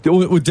year. It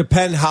would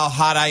depend how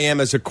hot I am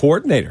as a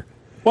coordinator.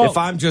 Well, if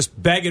I'm just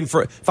begging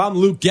for, if I'm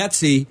Luke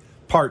Getsy,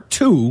 part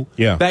 2,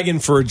 begging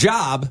for a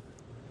job,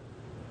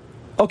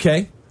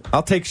 okay,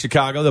 I'll take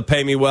Chicago. They'll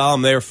pay me well.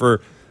 I'm there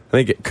for,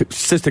 I think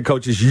assistant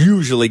coaches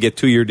usually get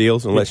 2-year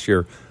deals unless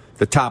you're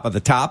the top of the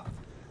top.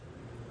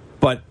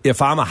 But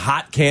if I'm a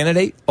hot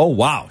candidate, oh,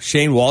 wow,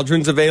 Shane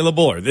Waldron's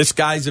available or this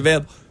guy's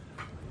available.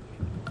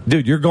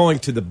 Dude, you're going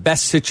to the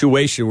best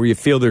situation where you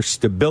feel there's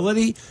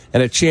stability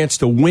and a chance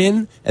to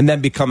win and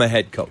then become a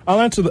head coach. I'll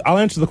answer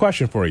the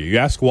question for you. You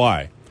ask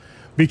why.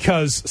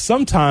 Because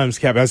sometimes,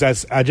 Cap, as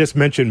I just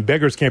mentioned,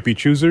 beggars can't be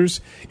choosers.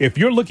 If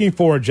you're looking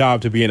for a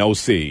job to be an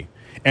OC,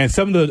 and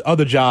some of the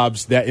other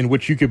jobs that in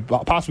which you could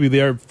possibly be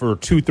there for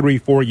 2, 3,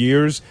 4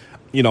 years,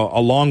 you know,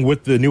 along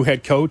with the new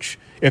head coach,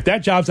 if that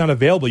job's not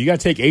available, you got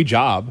to take a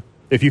job.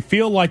 If you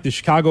feel like the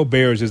Chicago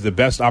Bears is the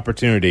best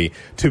opportunity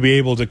to be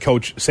able to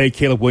coach, say,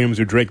 Caleb Williams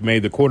or Drake May,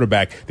 the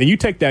quarterback, then you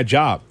take that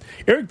job.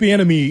 Eric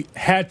Bieniemy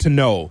had to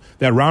know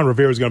that Ron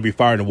Rivera was going to be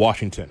fired in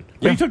Washington.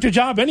 But he took the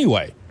job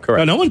anyway. Correct.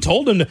 Now, no one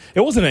told him.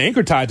 It wasn't an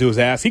anchor tied to his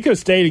ass. He could have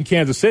stayed in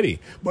Kansas City.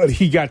 But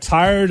he got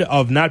tired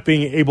of not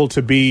being able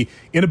to be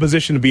in a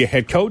position to be a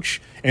head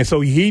coach. And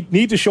so he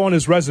needed to show on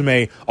his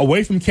resume,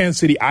 away from Kansas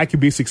City, I could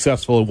be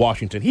successful in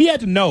Washington. He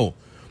had to know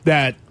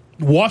that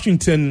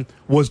Washington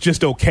was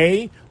just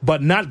okay,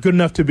 but not good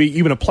enough to be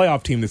even a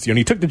playoff team this year. And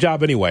he took the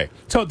job anyway.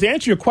 So to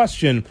answer your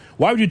question,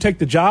 why would you take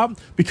the job?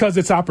 Because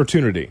it's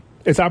opportunity.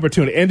 It's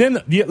opportunity. And then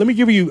let me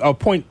give you a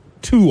point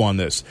 2 on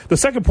this. The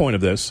second point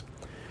of this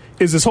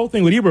is this whole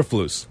thing with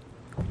Eberflus.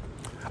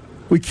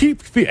 We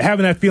keep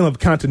having that feeling of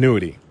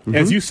continuity. Mm-hmm.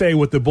 As you say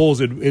with the Bulls,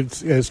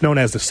 it's known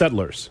as the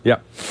settlers. Yeah.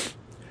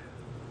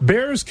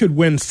 Bears could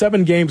win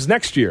 7 games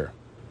next year.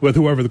 with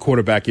whoever the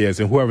quarterback is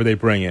and whoever they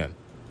bring in.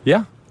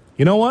 Yeah.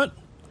 You know what?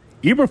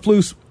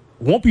 Eberflus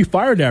won't be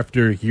fired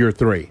after year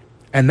 3.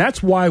 And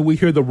that's why we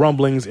hear the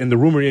rumblings and the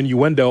rumor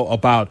innuendo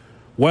about,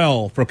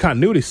 well, for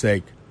continuity's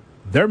sake,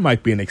 there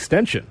might be an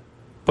extension.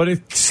 But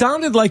it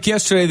sounded like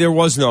yesterday there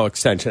was no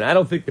extension. I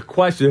don't think the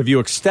question if you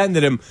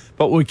extended him,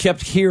 but what we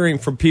kept hearing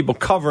from people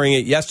covering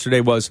it yesterday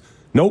was,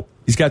 nope,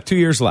 he's got 2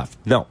 years left.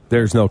 No,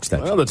 there's no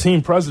extension. Well, the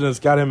team president's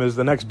got him as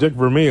the next Dick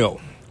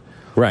Vermeil.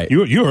 Right.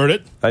 You heard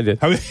it. I did.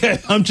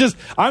 I'm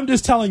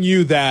just telling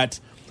you that,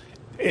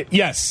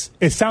 yes,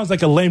 it sounds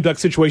like a lame duck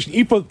situation,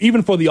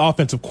 even for the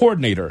offensive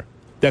coordinator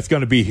that's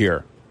going to be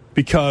here,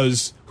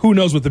 because who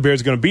knows what the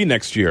Bears are going to be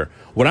next year.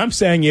 What I'm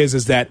saying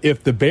is that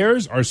if the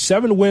Bears are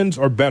 7 wins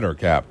or better,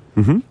 Cap,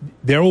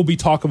 there will be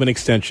talk of an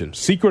extension,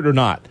 secret or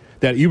not,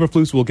 that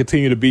Eberflus will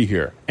continue to be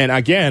here. And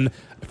again,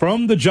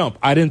 from the jump,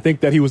 I didn't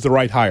think that he was the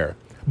right hire.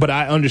 But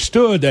I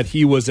understood that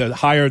he was a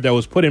hire that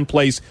was put in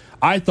place,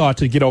 I thought,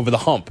 to get over the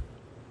hump.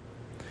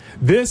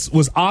 This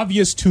was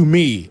obvious to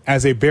me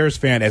as a Bears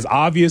fan, as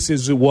obvious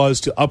as it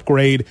was to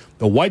upgrade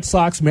the White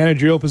Sox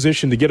managerial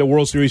position to get a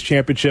World Series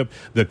championship.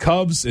 The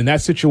Cubs, in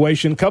that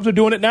situation, Cubs are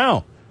doing it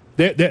now.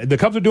 The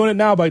Cubs are doing it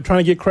now by trying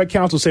to get Craig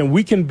Counsell saying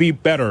we can be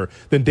better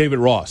than David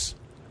Ross.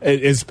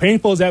 As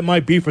painful as that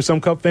might be for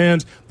some Cub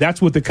fans,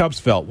 that's what the Cubs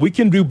felt. We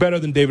can do better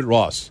than David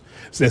Ross.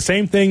 It's the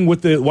same thing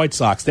with the White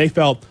Sox. They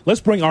felt,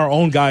 let's bring our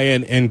own guy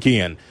in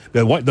Guillen.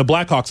 The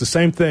Blackhawks, the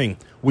same thing.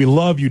 We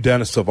love you,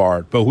 Dennis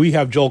Savard, but we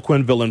have Joel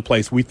Quenneville in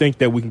place. We think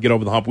that we can get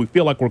over the hump. We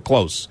feel like we're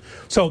close.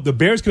 So the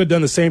Bears could have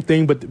done the same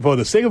thing, but for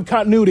the sake of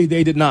continuity,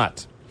 they did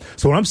not.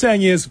 So what I'm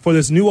saying is, for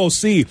this new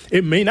OC,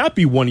 it may not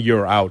be 1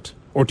 year out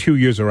or 2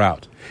 years are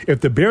out.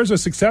 If the Bears are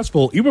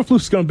successful,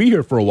 Eberflus is going to be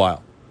here for a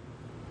while.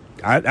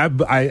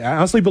 I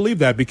honestly believe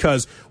that,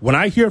 because when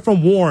I hear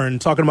from Warren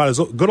talking about his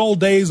good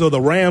old days of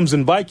the Rams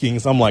and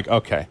Vikings, I'm like,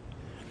 okay,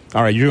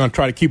 all right, you're going to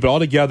try to keep it all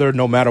together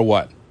no matter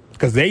what,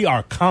 because they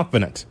are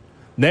confident.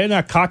 They're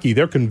not cocky.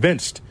 They're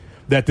convinced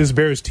that this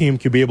Bears team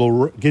could be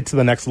able to get to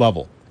the next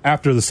level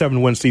after the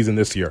 7-win season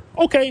this year.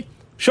 Okay,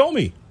 show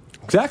me.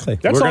 Exactly.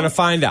 We're going to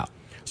find out.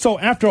 So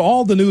after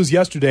all the news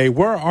yesterday,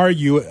 where are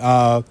you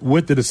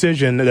with the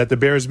decision that the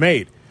Bears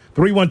made?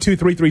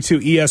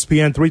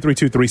 312-332-ESPN,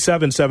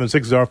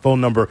 332-3776 is our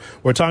phone number.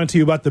 We're talking to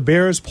you about the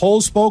Bears.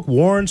 Poles spoke,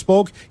 Warren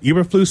spoke,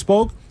 Eberflus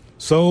spoke.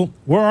 So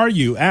where are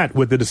you at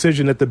with the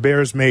decision that the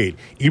Bears made?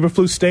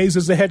 Eberflus stays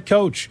as the head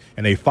coach,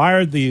 and they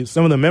fired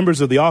some of the members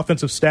of the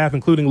offensive staff,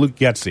 including Luke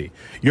Getsy.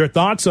 Your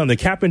thoughts on the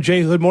Kap and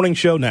J Hood Morning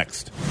Show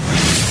next.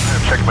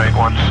 Checkmate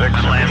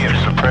 1-6,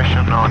 immediate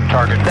suppression on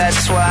target.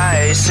 That's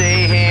why I see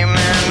him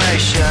in my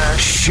shot.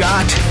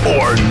 Shot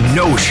or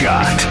no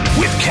shot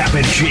with Kap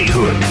and J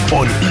Hood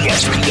on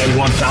ESPN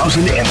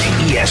 1000 and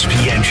the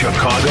ESPN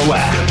Chicago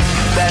app.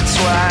 That's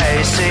why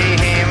I see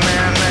him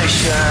in my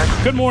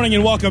shot. Good morning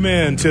and welcome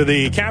in to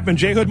the Kap and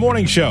J Hood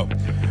Morning Show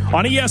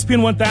on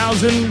ESPN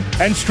 1000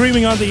 and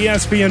streaming on the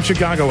ESPN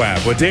Chicago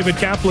app with David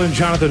Kaplan and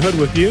Jonathan Hood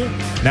with you.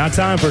 Now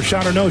time for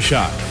Shot or No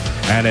Shot.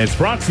 And it's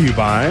brought to you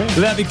by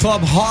Levy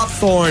Club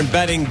Hawthorne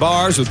Betting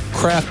Bars with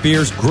craft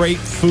beers, great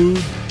food.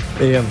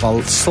 They have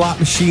a slot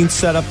machine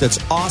set up that's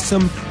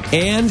awesome,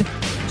 and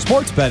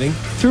sports betting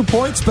through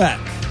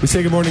PointsBet. We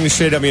say good morning to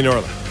Shea W.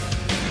 Norland.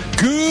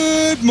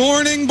 Good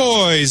morning,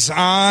 boys,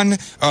 on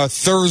a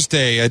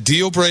Thursday, a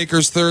Deal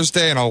Breakers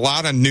Thursday, and a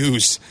lot of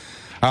news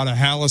out of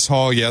Hallis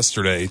Hall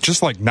yesterday,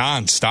 just like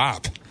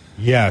nonstop.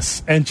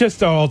 Yes, and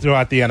just all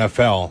throughout the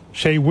NFL.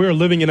 Shea, we're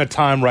living in a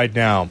time right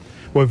now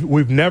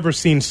we've never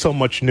seen so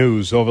much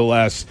news over the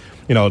last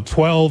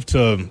 12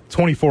 to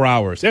 24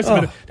 hours. There's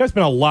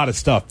been a lot of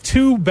stuff.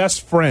 2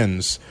 best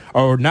friends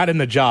are not in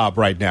the job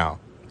right now,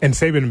 and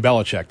Saban and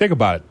Belichick. Think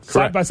about it. Correct.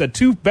 Side by side,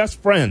 2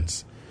 best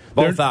friends.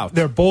 Both out.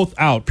 They're both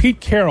out. Pete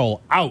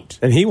Carroll out.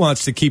 And he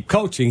wants to keep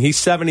coaching. He's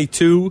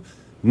 72.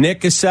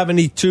 Nick is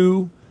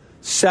 72.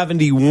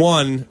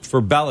 71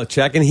 for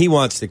Belichick, and he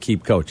wants to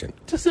keep coaching.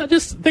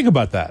 Just think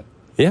about that.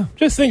 Yeah.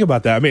 Just think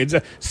about that. I mean, it's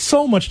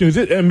so much news.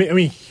 I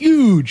mean,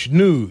 huge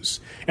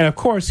news. And, of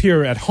course,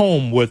 here at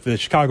home with the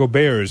Chicago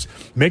Bears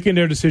making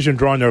their decision,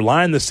 drawing their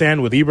line in the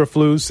sand with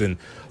Eberflus and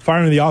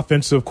firing the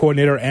offensive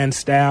coordinator and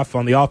staff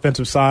on the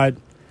offensive side.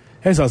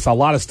 There's a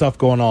lot of stuff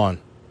going on.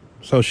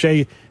 So,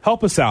 Shea,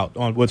 help us out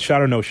with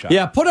Shot or No Shot.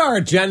 Yeah, put our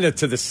agenda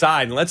to the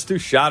side, and let's do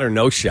Shot or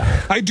No Shot.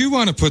 I do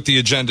want to put the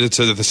agenda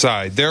to the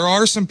side. There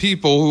are some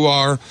people who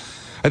are,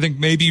 I think,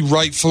 maybe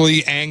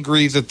rightfully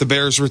angry that the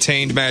Bears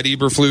retained Matt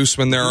Eberflus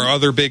when there are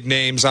other big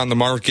names on the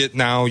market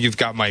now. You've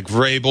got Mike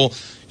Vrabel.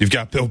 You've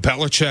got Bill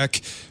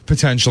Belichick,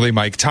 potentially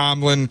Mike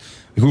Tomlin.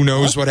 Who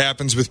knows what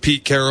happens with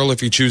Pete Carroll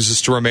if he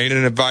chooses to remain in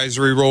an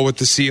advisory role with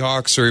the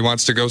Seahawks or he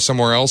wants to go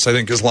somewhere else. I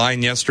think his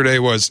line yesterday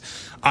was,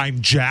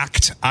 I'm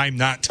jacked. I'm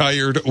not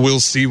tired.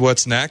 We'll see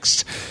what's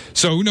next.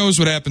 So who knows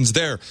what happens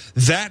there.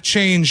 That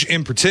change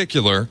in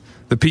particular,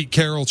 the Pete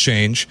Carroll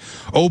change,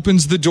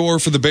 opens the door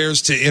for the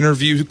Bears to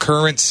interview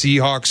current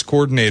Seahawks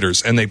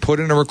coordinators, and they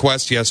put in a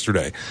request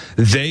yesterday.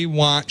 They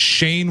want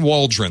Shane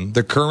Waldron,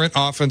 the current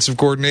offensive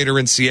coordinator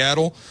in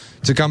Seattle,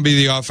 to come be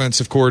the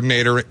offensive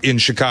coordinator in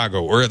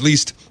Chicago, or at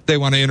least they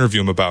want to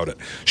interview him about it.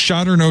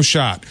 Shot or no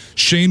shot,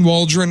 Shane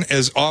Waldron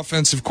as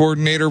offensive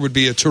coordinator would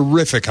be a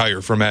terrific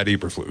hire for Matt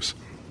Eberflus.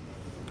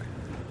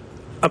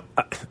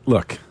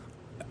 Look,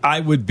 I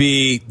would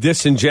be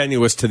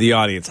disingenuous to the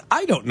audience.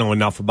 I don't know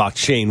enough about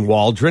Shane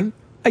Waldron.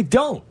 I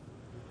don't.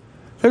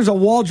 There's a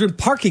Waldron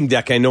parking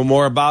deck I know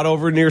more about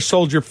over near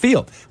Soldier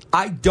Field.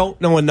 I don't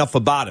know enough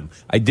about him.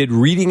 I did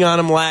reading on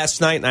him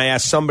last night, and I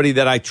asked somebody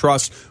that I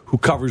trust who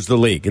covers the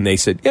league, and they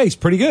said, yeah, he's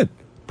pretty good.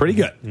 Pretty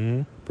good.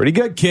 Mm-hmm. Pretty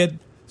good, kid.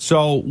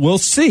 So we'll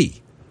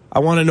see. I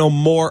want to know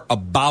more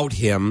about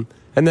him,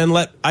 and then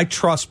I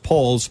trust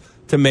Poles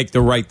to make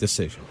the right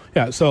decision.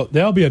 Yeah, so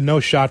there'll be a no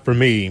shot for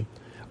me.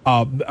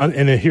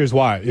 And here's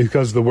why. It's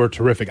because of the word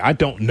terrific. I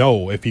don't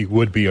know if he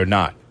would be or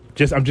not.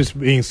 I'm just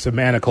being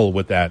semantical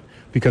with that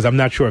because I'm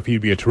not sure if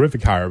he'd be a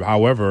terrific hire.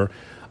 However,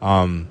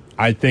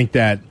 I think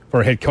that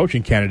for a head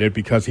coaching candidate,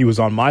 because he was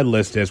on my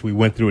list as we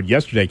went through it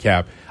yesterday,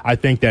 Cap, I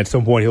think that at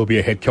some point he'll be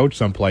a head coach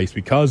someplace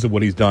because of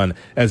what he's done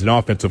as an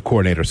offensive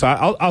coordinator. So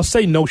I'll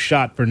say no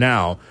shot for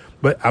now,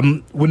 but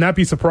I would not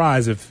be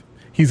surprised if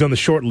he's on the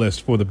short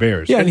list for the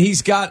Bears. Yeah, and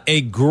he's got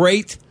a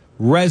great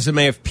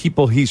resume of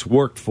people he's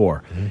worked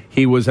for. Mm-hmm.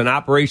 He was an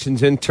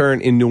operations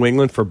intern in New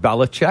England for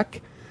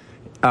Belichick.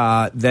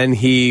 Then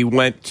he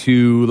went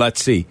to,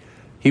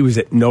 he was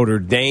at Notre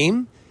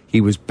Dame. He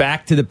was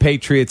back to the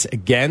Patriots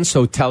again,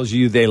 so it tells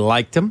you they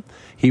liked him.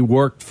 He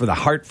worked for the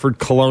Hartford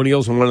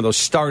Colonials in one of those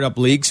startup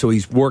leagues, so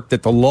he's worked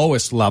at the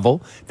lowest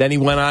level. Then he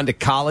went on to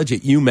college at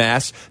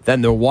UMass,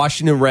 then the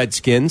Washington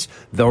Redskins,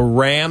 the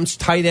Rams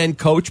tight end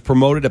coach,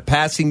 promoted a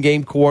passing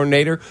game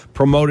coordinator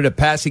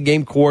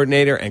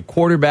and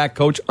quarterback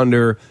coach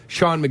under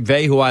Sean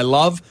McVay, who I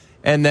love,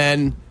 and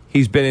then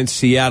he's been in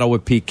Seattle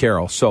with Pete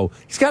Carroll. So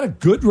he's got a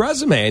good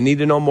resume. I need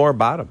to know more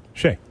about him.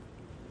 Shay.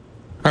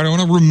 I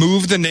want to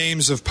remove the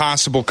names of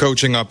possible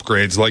coaching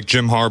upgrades like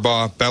Jim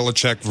Harbaugh,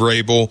 Belichick,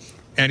 Vrabel,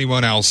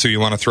 anyone else who you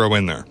want to throw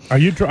in there. Are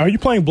you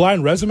playing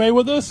blind resume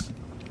with us?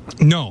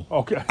 No.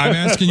 Okay. I'm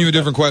asking you a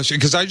different question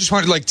because I just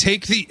want to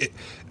take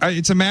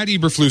it's a Matt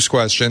Eberflus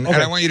question, okay,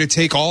 and I want you to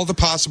take all the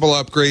possible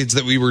upgrades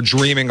that we were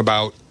dreaming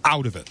about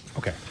out of it.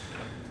 Okay.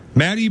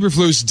 Matt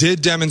Eberflus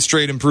did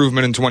demonstrate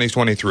improvement in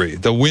 2023.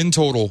 The win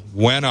total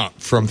went up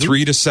from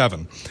 3 to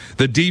 7.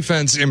 The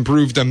defense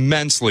improved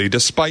immensely.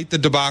 Despite the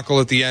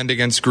debacle at the end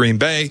against Green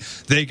Bay,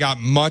 they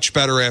got much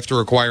better after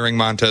acquiring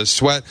Montez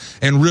Sweat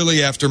and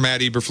really after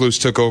Matt Eberflus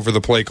took over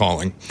the play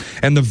calling.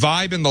 And the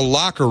vibe in the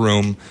locker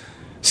room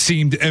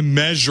seemed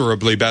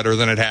immeasurably better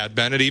than it had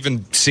been. It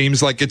even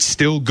seems like it's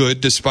still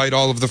good despite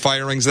all of the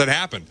firings that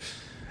happened.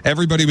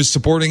 Everybody was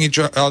supporting each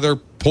other.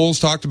 Poles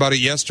talked about it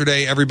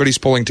yesterday. Everybody's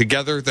pulling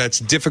together. That's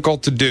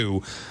difficult to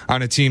do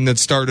on a team that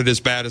started as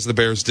bad as the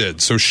Bears did.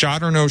 So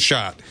shot or no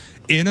shot,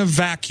 in a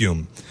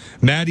vacuum,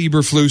 Matt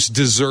Eberflus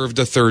deserved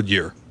a third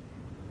year.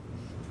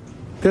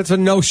 That's a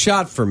no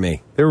shot for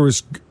me.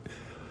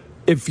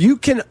 If you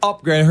can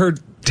upgrade,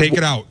 take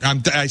it out.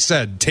 I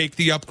said take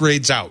the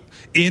upgrades out.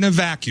 In a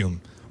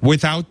vacuum,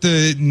 without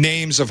the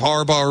names of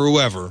Harbaugh or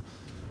whoever,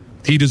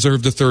 he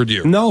deserved a third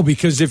year. No,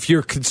 because if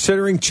you're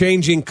considering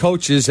changing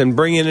coaches and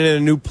bringing in a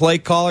new play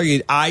caller,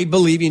 I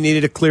believe you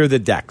needed to clear the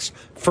decks.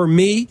 For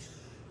me,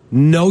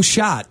 no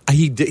shot.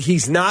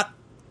 He's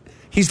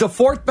the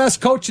fourth best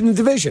coach in the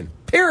division,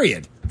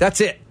 period. That's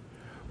it.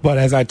 But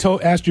as I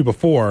asked you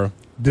before,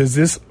 does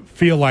this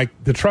feel like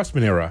the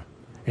Trustman era?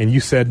 And you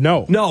said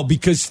no. No,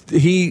 because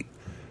the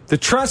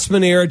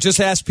Trustman era,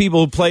 just asked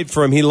people who played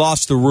for him, he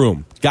lost the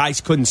room.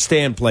 Guys couldn't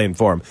stand playing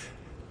for him.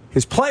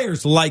 His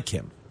players like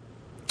him.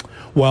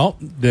 Well,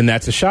 then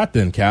that's a shot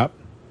then, Cap.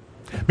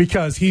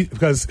 Because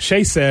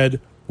Shea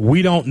said,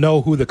 we don't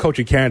know who the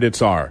coaching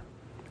candidates are.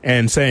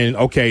 And saying,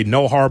 okay,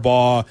 no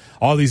Harbaugh,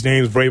 all these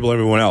names, Vrabel,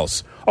 everyone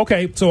else.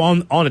 Okay, so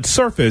on its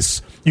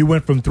surface, you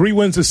went from 3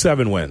 wins to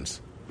 7 wins.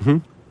 Mm-hmm.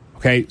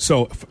 Okay,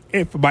 so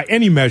if by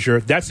any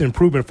measure, that's an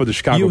improvement for the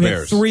Chicago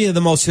Bears. You had 3 of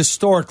the most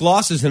historic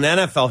losses in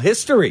NFL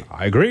history.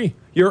 I agree.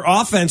 Your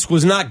offense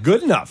was not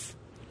good enough.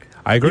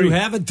 I agree. You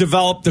haven't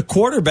developed the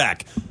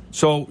quarterback.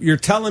 So you're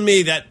telling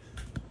me that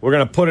we're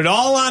going to put it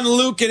all on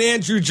Luke and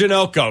Andrew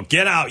Janocko.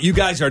 Get out. You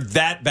guys are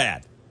that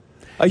bad.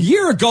 A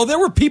year ago, there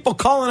were people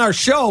calling our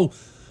show,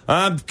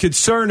 I'm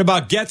concerned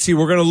about Getsy.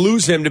 We're going to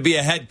lose him to be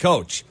a head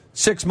coach.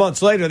 6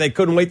 months later, they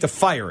couldn't wait to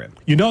fire him.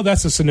 You know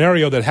that's a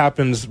scenario that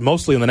happens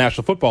mostly in the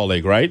National Football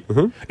League, right?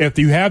 Mm-hmm. If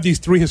you have these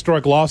 3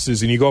 historic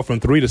losses and you go from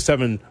 3 to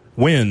 7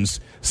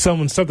 wins,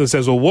 something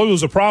says, well, what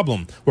was the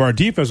problem? Well, our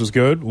defense was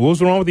good. What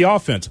was wrong with the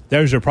offense?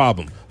 There's your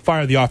problem.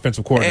 Fire the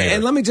offensive coordinator.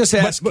 And let me just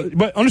ask.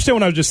 But understand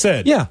what I just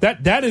said. Yeah.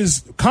 That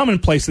is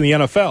commonplace in the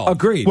NFL.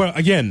 Agreed. Well,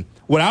 again,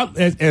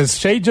 as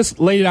Shea just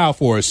laid it out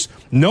for us,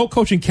 no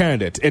coaching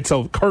candidates. It's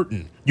a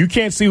curtain. You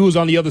can't see who's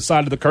on the other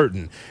side of the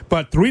curtain.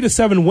 But 3 to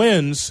 7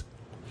 wins,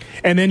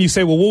 and then you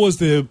say, well, what was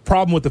the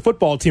problem with the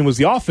football team? Was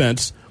the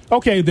offense?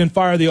 Okay, then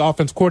fire the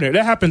offense coordinator.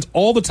 That happens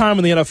all the time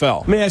in the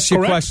NFL. Let me ask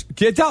you a question.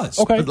 It does.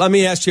 Okay. But let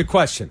me ask you a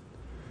question.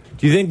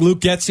 Do you think Luke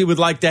Getsy would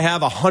like to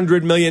have a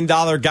 $100 million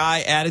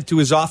guy added to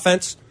his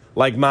offense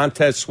like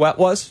Montez Sweat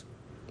was?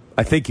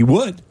 I think he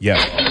would.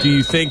 Yeah. Do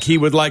you think he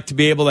would like to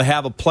be able to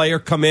have a player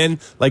come in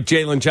like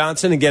Jalen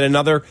Johnson and get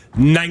another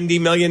 $90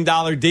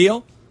 million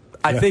deal?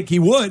 I think he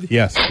would.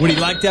 Yes. Would he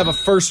like to have a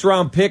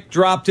first-round pick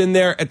dropped in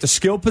there at the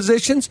skill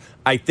positions?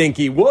 I think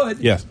he would.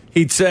 Yes.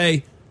 He'd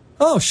say,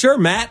 oh, sure,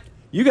 Matt,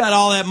 you got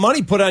all that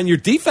money put on your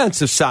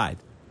defensive side.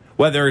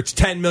 Whether it's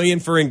 $10 million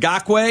for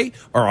Ngakoue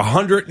or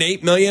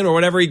 $108 million or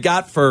whatever he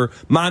got for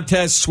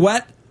Montez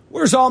Sweat,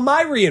 where's all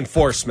my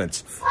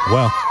reinforcements?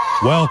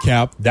 Well,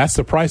 Cap, that's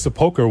the price of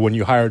poker when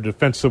you hire a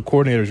defensive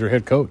coordinator as your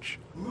head coach.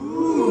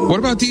 What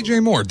about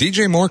DJ Moore?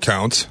 DJ Moore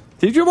counts.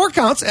 DJ Moore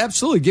counts,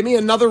 absolutely. Give me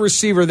another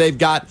receiver they've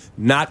got,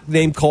 not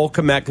named Cole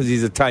Kmet because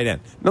he's a tight end.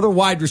 Another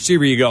wide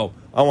receiver, you go,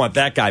 I want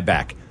that guy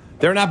back.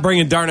 They're not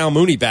bringing Darnell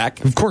Mooney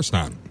back. Of course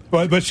not.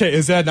 But Shay,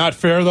 is that not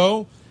fair,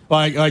 though?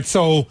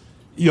 So,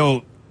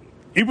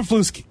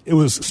 Eberflus, it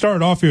was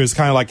started off here as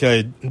kind of like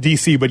a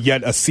DC, but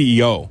yet a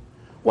CEO.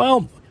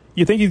 Well,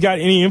 you think he's got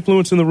any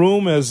influence in the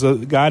room as a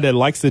guy that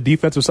likes the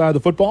defensive side of the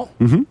football?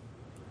 Mm-hmm.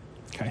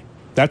 Okay.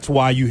 That's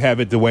why you have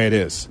it the way it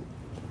is.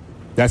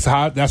 That's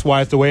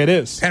why it's the way it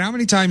is. And how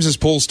many times has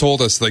Poles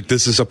told us,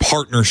 this is a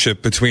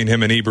partnership between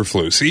him and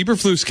Eberflus?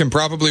 Eberflus can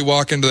probably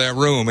walk into that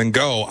room and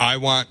go, I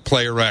want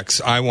player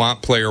X, I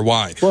want player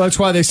Y. Well, that's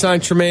why they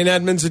signed Tremaine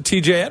Edmonds and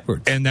TJ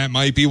Edwards. And that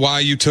might be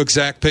why you took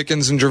Zach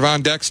Pickens and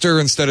Javon Dexter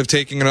instead of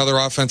taking another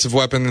offensive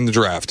weapon in the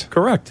draft.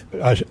 Correct.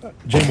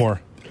 Jay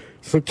Moore.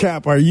 So,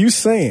 Cap, are you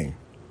saying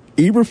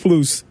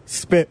Eberflus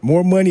spent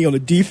more money on the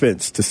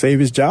defense to save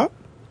his job?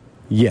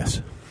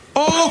 Yes.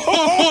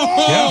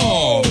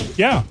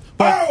 Yeah.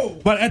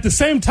 But at the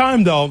same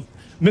time, though,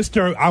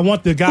 I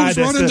want the guy who's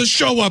running the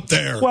show up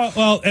there.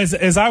 Well,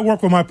 as I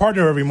work with my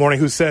partner every morning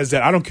who says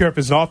that I don't care if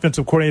it's an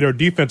offensive coordinator or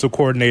defensive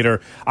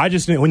coordinator,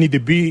 we need to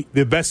be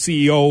the best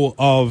CEO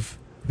of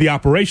the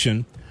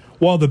operation.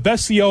 Well, the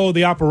best CEO of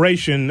the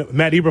operation,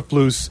 Matt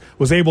Eberflus,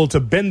 was able to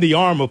bend the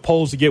arm of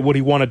Poles to get what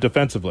he wanted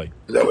defensively.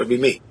 That would be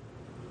me.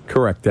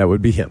 Correct. That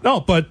would be him.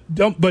 No, but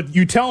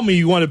you tell me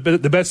you want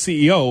the best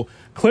CEO.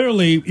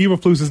 Clearly,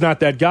 Eberflus is not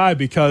that guy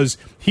because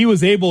he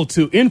was able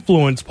to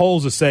influence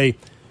Poles to say,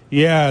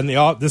 yeah, in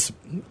this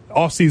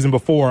offseason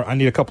before, I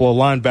need a couple of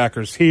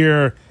linebackers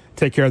here,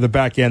 take care of the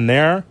back end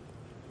there.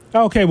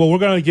 Okay, well, we're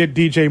going to get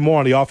DJ Moore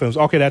on the offense.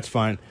 Okay, that's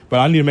fine, but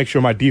I need to make sure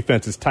my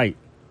defense is tight.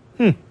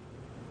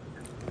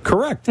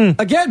 Correct.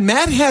 Again,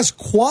 Matt has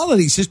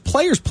qualities. His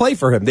players play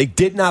for him. They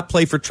did not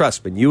play for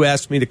Trestman. You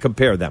asked me to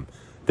compare them.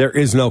 There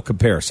is no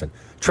comparison.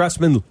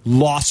 Trestman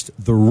lost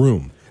the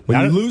room. When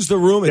you lose the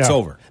room, it's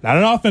over. Not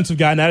an offensive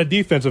guy, not a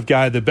defensive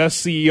guy, the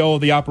best CEO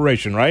of the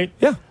operation, right?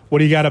 Yeah. What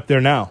do you got up there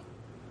now?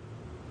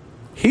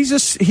 He is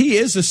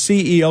a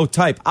CEO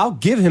type. I'll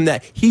give him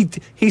that.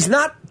 He's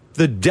not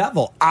the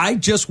devil. I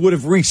just would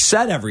have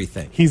reset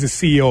everything. He's a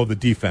CEO of the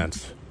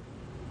defense.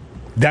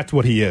 That's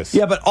what he is.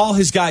 Yeah, but all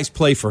his guys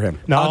play for him.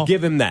 No, I'll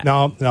give him that.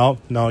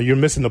 No, you're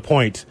missing the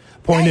point.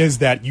 Point is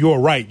that you're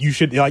right. You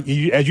should, as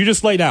you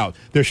just laid out,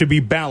 there should be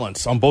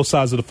balance on both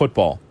sides of the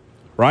football,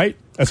 right?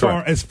 As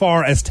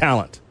far as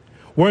talent.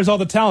 Where's all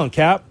the talent,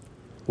 Cap?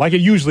 Like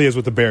it usually is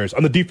with the Bears,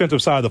 on the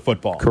defensive side of the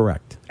football.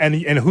 Correct. And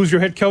who's your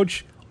head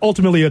coach?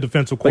 Ultimately a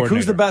defensive coordinator.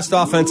 Who's the best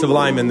offensive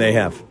lineman they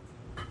have?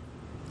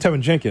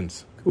 Tevin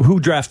Jenkins. Who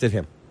drafted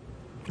him?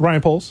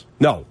 Ryan Poles?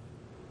 No.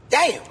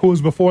 Damn. Who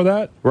was before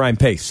that? Ryan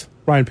Pace.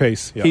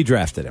 Yep. He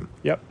drafted him.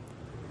 Yep.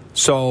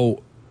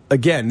 So,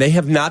 again, they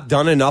have not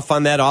done enough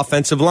on that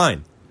offensive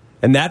line.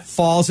 And that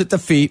falls at the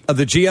feet of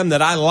the GM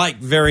that I like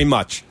very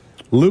much.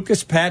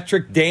 Lucas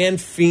Patrick, Dan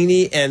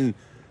Feeney, and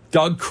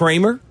Doug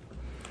Kramer.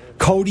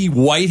 Cody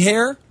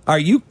Whitehair. Are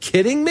you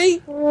kidding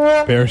me?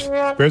 Bears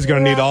are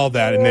going to need all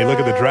that, and they look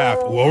at the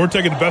draft. Well, we're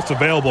taking the best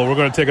available. We're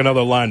going to take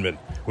another lineman.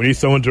 We need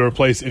someone to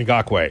replace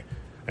Ngakoue.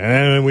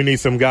 And we need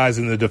some guys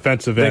in the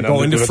defensive end. They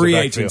go into free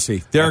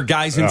agency. There are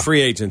guys in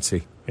free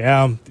agency.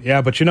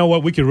 Yeah, but you know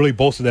what? We could really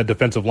bolster that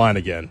defensive line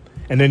again.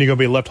 And then you're going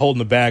to be left holding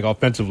the bag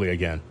offensively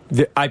again.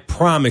 I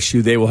promise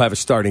you they will have a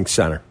starting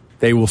center.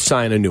 They will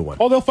sign a new one.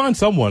 Oh, they'll find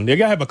someone. They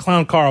got to have a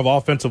clown car of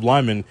offensive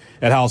linemen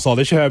at House Hall.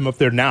 They should have him up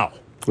there now.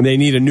 They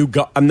need a new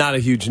I'm not a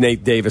huge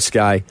Nate Davis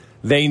guy.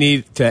 They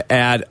need to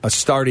add a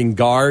starting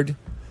guard.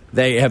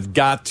 They have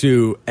got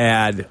to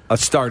add a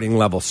starting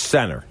level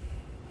center.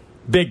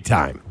 Big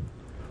time.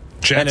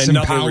 Jackson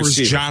Powers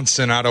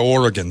Johnson out of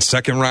Oregon.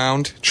 Second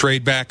round.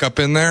 Trade back up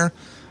in there.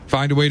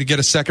 Find a way to get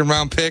a second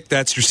round pick.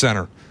 That's your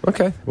center.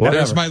 Okay.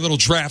 There's my little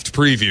draft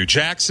preview.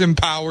 Jackson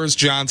Powers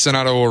Johnson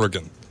out of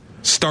Oregon.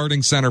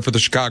 Starting center for the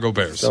Chicago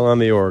Bears. Still on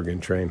the Oregon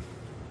train.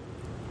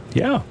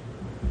 Yeah.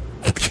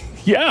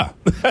 Yeah.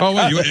 Oh,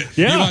 wait,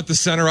 you want the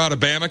center out of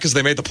Bama because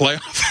they made the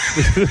playoff?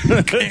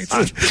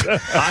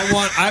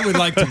 I would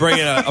like to bring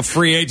in a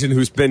free agent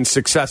who's been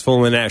successful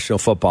in the National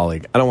Football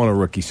League. I don't want a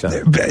rookie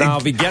center. Now,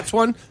 if he gets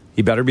one,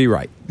 he better be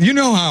right. You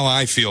know how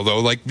I feel, though.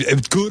 Like,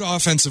 good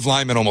offensive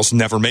linemen almost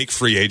never make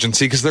free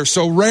agency because they're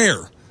so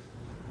rare.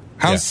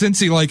 How's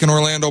Cincy like in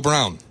Orlando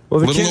Brown?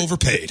 Well, a little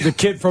overpaid. The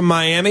kid from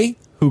Miami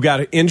who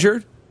got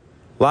injured,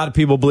 a lot of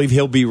people believe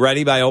he'll be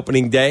ready by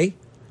opening day.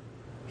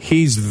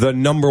 He's the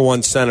number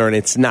one center, and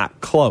it's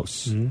not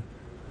close. Mm-hmm.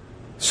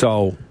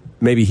 So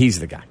maybe he's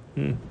the guy.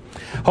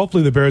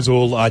 Hopefully the Bears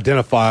will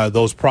identify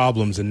those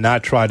problems and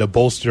not try to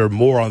bolster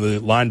more on the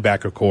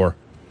linebacker core.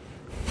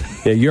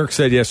 Yeah, Yerk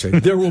said yesterday,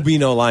 there will be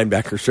no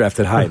linebackers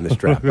drafted high in this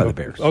draft by the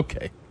Bears.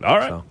 Okay. All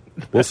right. So,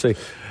 we'll see.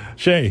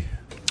 Shay.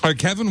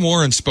 Kevin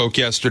Warren spoke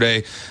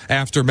yesterday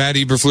after Matt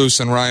Eberflus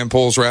and Ryan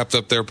Poles wrapped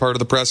up their part of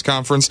the press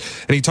conference,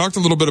 and he talked a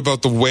little bit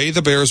about the way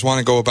the Bears want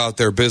to go about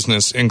their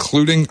business,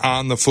 including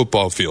on the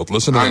football field.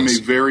 Listen to this.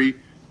 I'm a very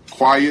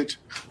quiet,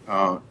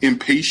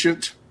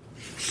 impatient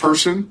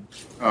person.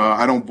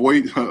 I don't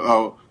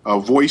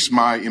voice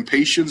my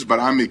impatience, but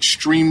I'm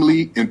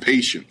extremely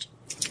impatient.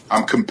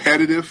 I'm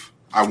competitive.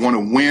 I want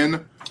to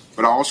win,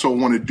 but I also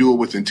want to do it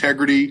with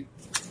integrity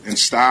and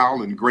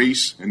style and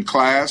grace and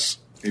class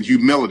and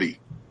humility.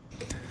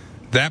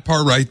 That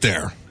part right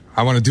there.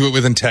 I want to do it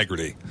with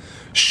integrity.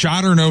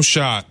 Shot or no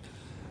shot,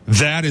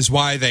 that is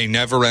why they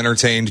never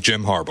entertained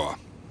Jim Harbaugh.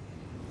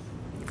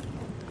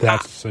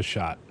 That's a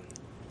shot.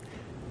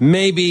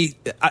 Maybe.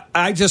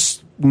 I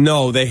just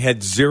know they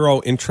had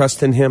zero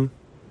interest in him.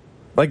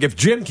 Like if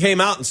Jim came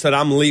out and said,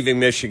 I'm leaving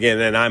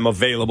Michigan and I'm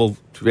available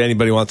to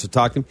anybody who wants to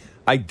talk to him,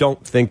 I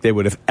don't think they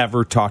would have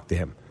ever talked to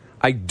him.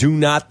 I do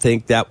not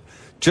think that,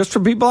 just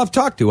from people I've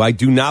talked to, I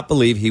do not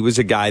believe he was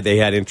a guy they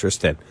had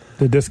interest in.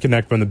 The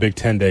disconnect from the Big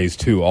Ten days,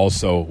 too,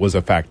 also was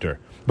a factor.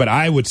 But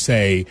I would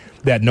say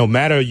that no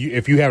matter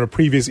if you have a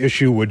previous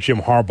issue with Jim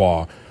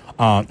Harbaugh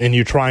and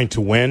you're trying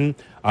to win,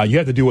 you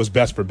have to do what's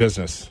best for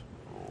business.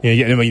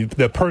 I mean,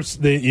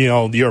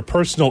 your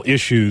personal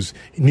issues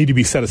need to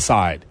be set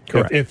aside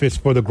if it's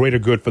for the greater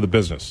good for the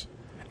business.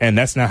 And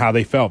that's not how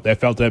they felt. They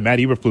felt that Matt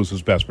Eberflus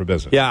was best for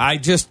business. Yeah, I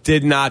just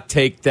did not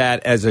take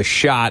that as a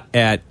shot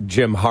at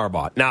Jim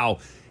Harbaugh. Now,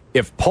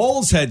 if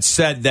Poles had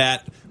said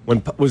that,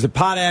 was it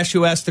Potash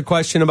who asked the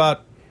question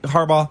about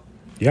Harbaugh?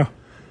 Yeah.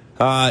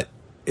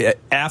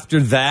 After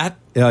that,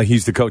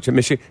 he's the coach at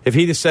Michigan. If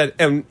he'd have said,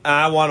 and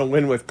I want to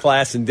win with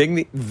class and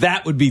dignity,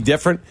 that would be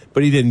different,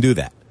 but he didn't do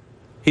that.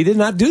 He did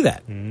not do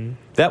that. Mm-hmm.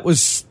 That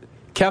was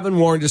Kevin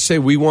Warren to say,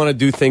 we want to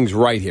do things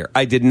right here.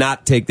 I did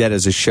not take that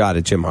as a shot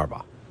at Jim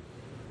Harbaugh.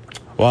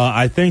 Well,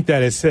 I think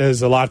that it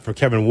says a lot for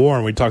Kevin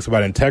Warren when he talks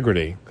about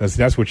integrity, because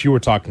that's what you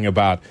were talking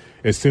about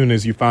as soon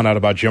as you found out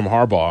about Jim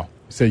Harbaugh. You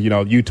said,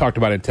 you talked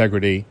about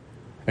integrity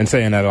and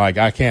saying that, like,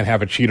 I can't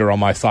have a cheater on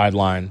my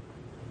sideline.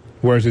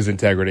 Where's his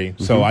integrity?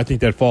 Mm-hmm. So I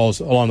think that falls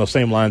along the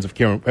same lines of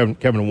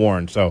Kevin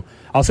Warren. So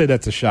I'll say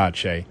that's a shot,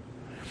 Shay.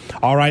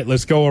 All right,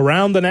 let's go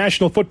around the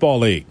National Football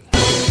League.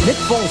 Nick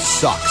Foles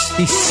sucks.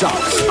 He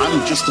sucks.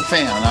 I'm just a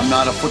fan. I'm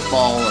not a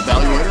football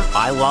evaluator.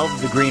 I love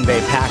the Green Bay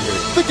Packers.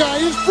 The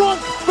guy is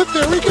drunk, but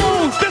there he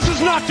goes. This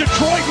is not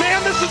Detroit, man.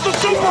 This is the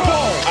Super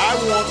Bowl. I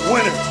want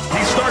winners.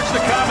 He starts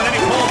to come and then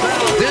he pulls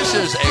out. This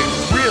is a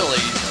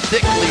really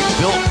thickly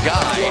built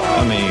guy.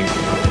 I mean,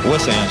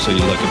 what's the answer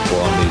you're looking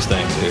for on these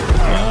things here?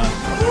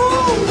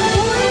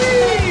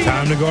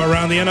 Time to go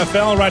around the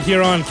NFL right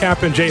here on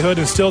Kap and J Hood,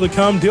 and still to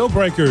come, Deal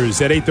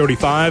Breakers at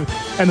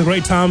 8:35, and the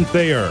great Tom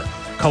Thayer,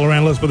 color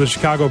analyst for the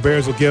Chicago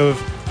Bears, will give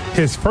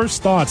his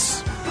first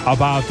thoughts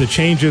about the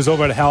changes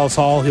over at Hallis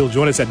Hall. He'll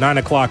join us at 9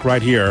 o'clock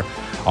right here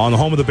on the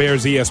home of the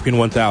Bears, ESPN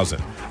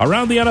 1000.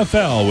 Around the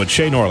NFL with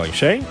Shay Norling.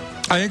 Shay?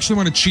 I actually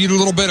want to cheat a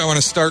little bit. I want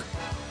to start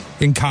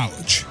in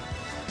college,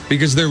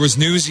 because there was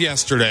news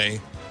yesterday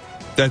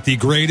that the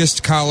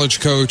greatest college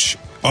coach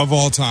of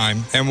all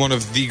time and one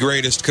of the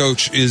greatest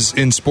coaches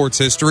in sports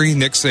history,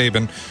 Nick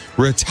Saban,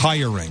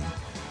 retiring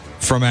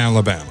from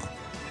Alabama.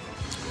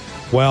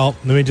 Well,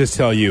 let me just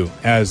tell you,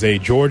 as a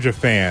Georgia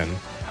fan,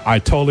 I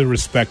totally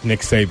respect Nick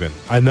Saban.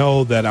 I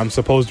know that I'm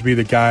supposed to be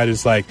the guy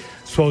that's like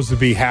supposed to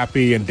be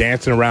happy and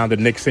dancing around that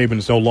Nick Saban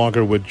is no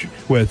longer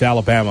with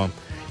Alabama.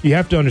 You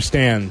have to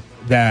understand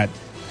that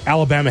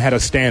Alabama had a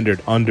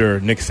standard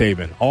under Nick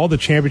Saban. All the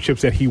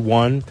championships that he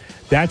won,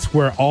 that's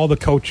where all the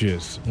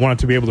coaches wanted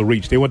to be able to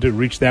reach. They wanted to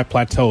reach that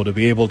plateau, to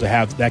be able to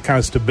have that kind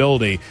of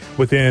stability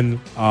within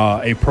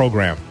a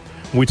program.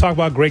 When we talk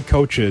about great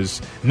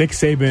coaches, Nick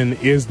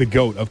Saban is the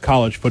GOAT of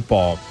college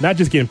football. Not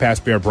just getting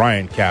past Bear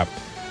Bryant, Cap.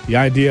 The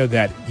idea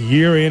that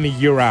year in and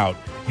year out,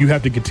 you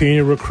have to continue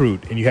to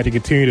recruit and you have to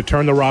continue to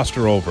turn the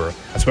roster over,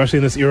 especially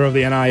in this era of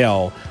the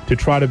NIL, to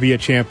try to be a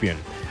champion.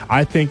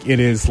 I think it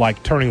is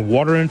like turning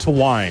water into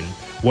wine,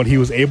 what he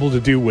was able to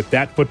do with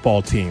that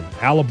football team.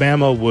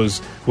 Alabama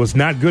was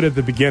not good at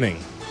the beginning,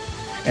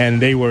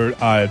 and they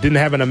didn't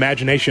have an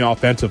imagination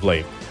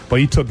offensively. But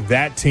he took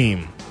that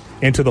team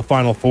into the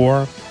Final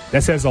Four.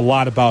 That says a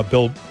lot about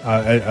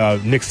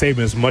Nick Saban,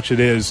 as much as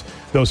it is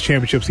those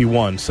championships he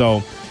won.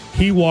 So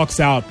he walks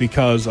out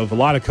because of a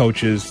lot of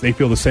coaches. They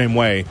feel the same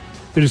way.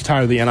 They're just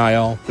tired of the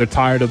NIL. They're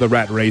tired of the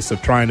rat race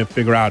of trying to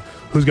figure out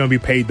who's going to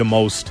be paid the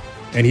most.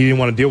 And he didn't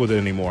want to deal with it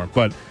anymore.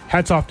 But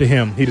hats off to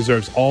him. He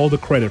deserves all the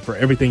credit for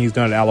everything he's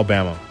done at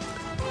Alabama.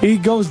 He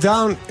goes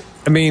down.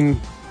 I mean,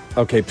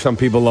 okay, some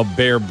people love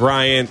Bear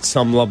Bryant.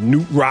 Some love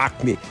Newt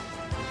Rockne.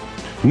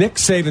 Nick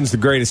Saban's the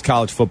greatest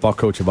college football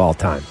coach of all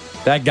time.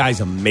 That guy's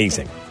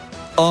amazing.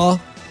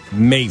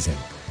 Amazing.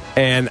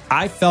 And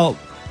I felt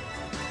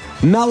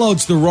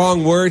mellowed's the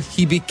wrong word.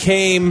 He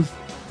became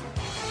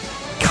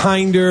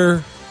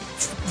kinder,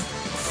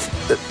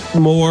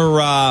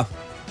 more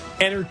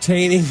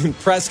entertaining than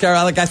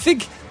Prescott. Like, I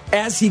think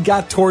as he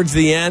got towards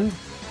the end,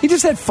 he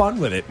just had fun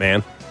with it,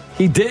 man.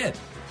 He did.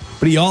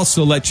 But he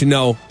also let you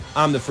know,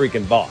 I'm the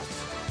freaking boss.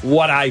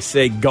 What I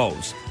say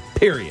goes,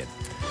 period.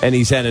 And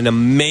he's had an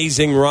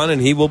amazing run,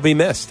 and he will be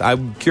missed.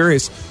 I'm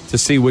curious to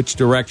see which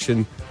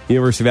direction the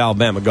University of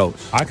Alabama goes.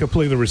 I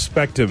completely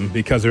respect him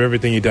because of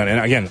everything he done.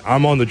 And again,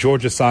 I'm on the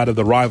Georgia side of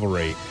the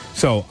rivalry,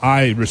 so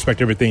I respect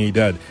everything he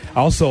did.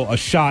 Also, a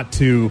shot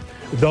to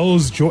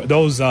those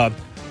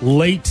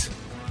late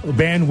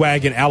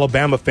bandwagon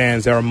Alabama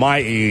fans that are my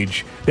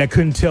age that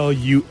couldn't tell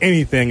you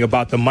anything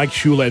about the Mike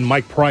Shula and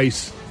Mike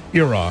Price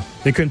era.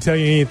 They couldn't tell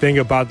you anything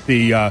about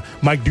the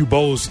Mike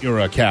Dubose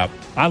era, Cap.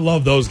 I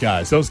love those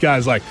guys. Those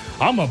guys like,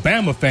 I'm a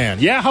Bama fan.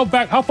 Yeah,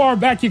 how far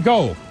back you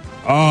go?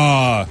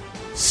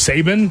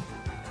 Saban?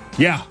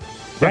 Yeah.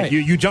 Right.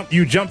 You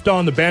jumped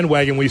on the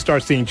bandwagon when you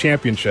start seeing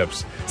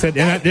championships. So,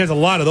 and there's a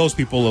lot of those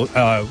people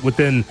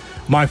within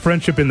my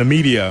friendship in the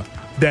media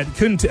that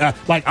couldn't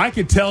I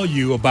could tell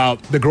you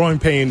about the growing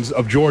pains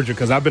of Georgia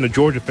because I've been a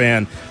Georgia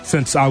fan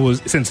since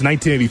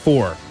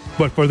 1984.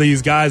 But for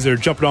these guys that are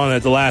jumping on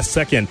at the last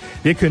second,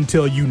 they couldn't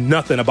tell you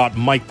nothing about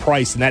Mike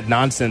Price and that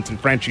nonsense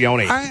and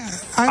Francione.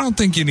 I don't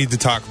think you need to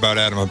talk about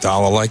Adam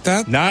Abdallah like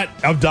that. Not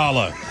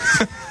Abdallah.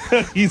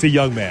 He's a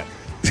young man.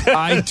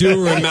 I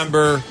do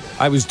remember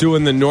I was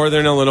doing the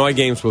Northern Illinois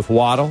games with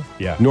Waddle.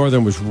 Yeah.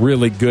 Northern was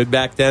really good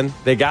back then.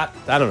 They got,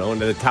 I don't know,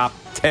 into the top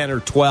 10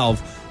 or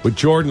 12 with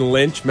Jordan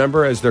Lynch,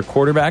 remember, as their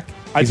quarterback.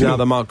 He's now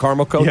the Mount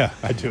Carmel coach. Yeah,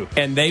 I do.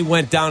 And they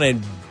went down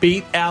and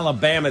beat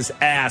Alabama's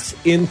ass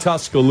in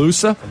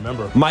Tuscaloosa. I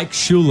remember. Mike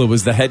Shula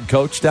was the head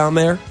coach down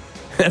there.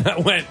 And I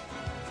went,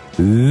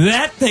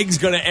 that thing's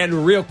going to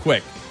end real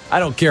quick. I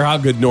don't care how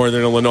good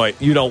Northern Illinois.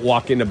 You don't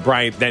walk into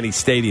Bryant-Denny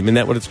Stadium. Isn't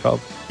that what it's called?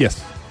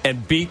 Yes.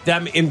 And beat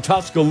them in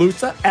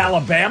Tuscaloosa,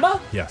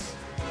 Alabama? Yes.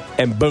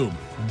 And boom,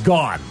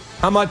 gone.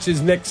 How much is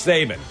Nick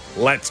Saban?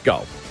 Let's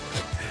go.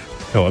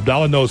 No,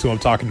 Abdallah knows who I'm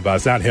talking about.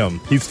 It's not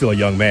him. He's still a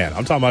young man.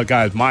 I'm talking about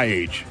guys my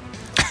age.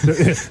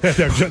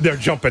 they're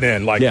jumping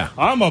in like, yeah.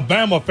 I'm a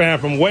Bama fan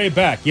from way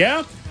back.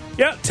 Yeah.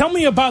 Tell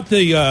me about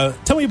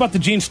the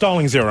Gene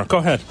Stallings era. Go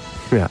ahead.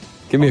 Yeah.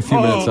 Give me a few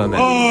minutes on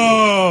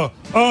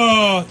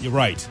that. You're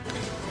right.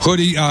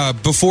 Hoodie.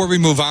 Before we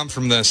move on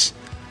from this,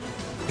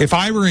 if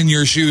I were in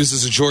your shoes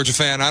as a Georgia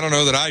fan, I don't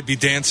know that I'd be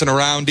dancing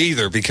around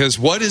either. Because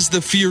what is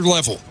the fear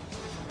level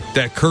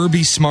that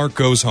Kirby Smart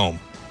goes home?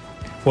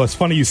 Well, it's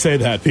funny you say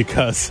that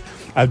because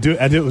I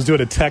was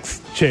doing a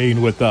text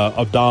chain with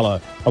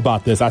Abdallah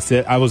about this.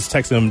 I was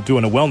texting him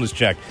doing a wellness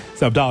check. I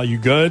said, Abdallah, you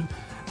good?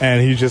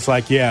 And he's just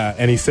like, yeah.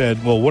 And he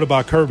said, well, what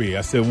about Kirby?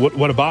 I said,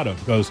 what about him?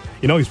 He goes,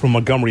 he's from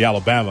Montgomery,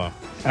 Alabama.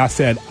 And I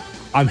said,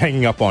 I'm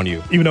hanging up on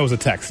you. Even though it was a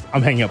text,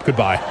 I'm hanging up.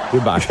 Goodbye.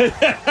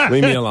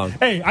 Leave me alone.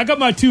 Hey, I got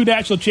my 2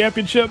 national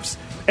championships.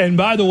 And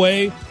by the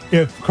way,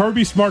 if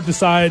Kirby Smart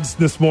decides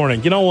this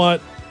morning, you know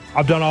what?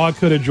 I've done all I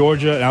could at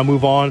Georgia and I'll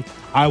move on.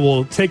 I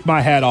will take my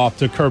hat off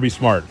to Kirby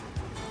Smart.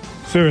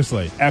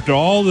 Seriously, after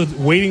all the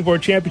waiting for a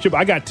championship,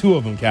 I got 2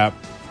 of them, Cap.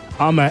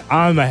 I'm a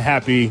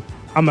happy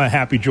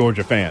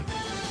Georgia fan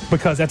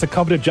because that's a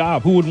coveted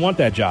job. Who would want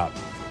that job?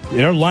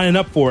 They're lining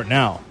up for it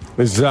now.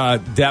 Does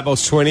Dabo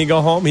Swinney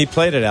go home? He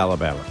played at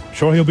Alabama.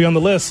 Sure, he'll be on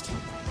the list.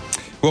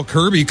 Well,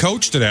 Kirby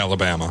coached at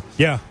Alabama.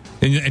 Yeah,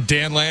 and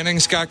Dan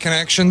Lanning's got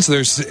connections.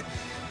 There's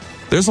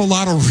a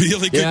lot of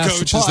really good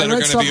coaches that are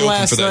going to be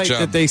open for that job.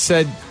 That they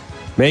said.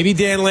 Maybe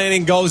Dan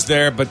Lanning goes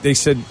there, but they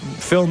said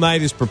Phil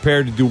Knight is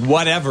prepared to do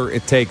whatever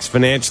it takes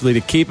financially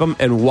to keep him.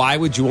 And why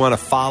would you want to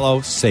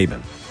follow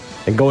Saban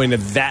and go into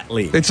that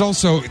league?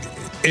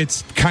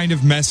 It's kind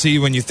of messy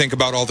when you think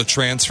about all the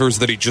transfers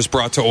that he just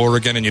brought to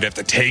Oregon, and you'd have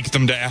to take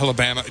them to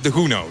Alabama.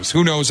 Who knows?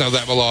 Who knows how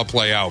that will all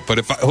play out? But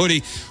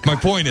Hoodie, my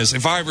point is,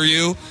 if I were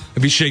you,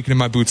 I'd be shaking in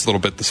my boots a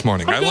little bit this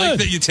morning. I like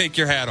that you take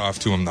your hat off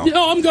to him, though.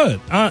 I'm good.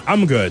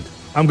 I'm good.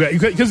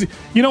 Because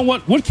you know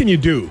what? What can you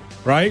do,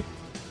 right?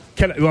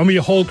 Want me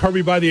to hold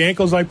Kirby by the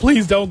ankles? Like,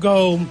 please don't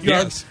go.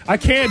 Yes. I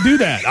can't do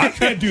that. I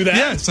can't do that.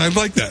 Yes, I'd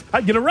like that.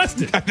 I'd get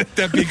arrested.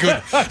 That'd be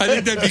good. I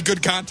think that'd be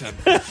good content.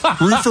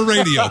 Roofer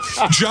Radio.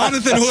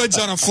 Jonathan Hood's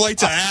on a flight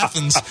to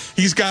Athens.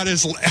 He's got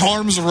his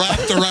arms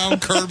wrapped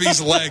around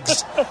Kirby's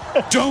legs.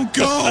 Don't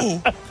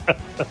go.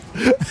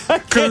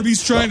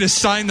 Kirby's trying to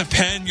sign the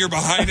pen. You're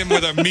behind him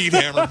with a meat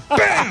hammer.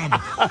 Bam!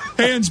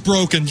 Hand's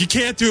broken. You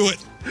can't do it.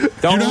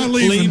 Don't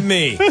leave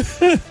me.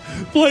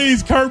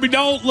 Please, Kirby,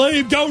 don't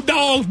leave. Go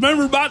Dogs.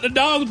 Remember about the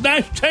Dogs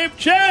National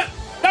Championship?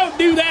 Don't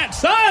do that,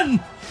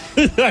 son.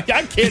 I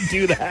can't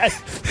do that.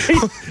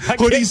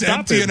 Hoodie's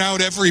emptying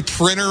out every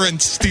printer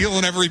and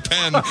stealing every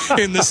pen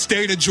in the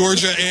state of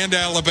Georgia and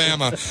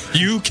Alabama.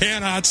 You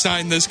cannot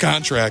sign this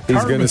contract.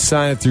 He's going to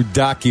sign it through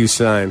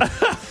DocuSign.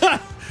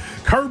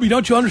 Kirby,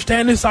 don't you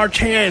understand? This is our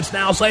chance.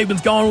 Now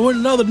Saban's going to win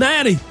another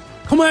natty.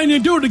 Come on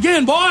and do it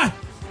again, boy. I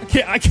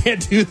I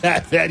can't do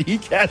that, man. He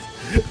can't.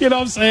 You know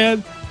what I'm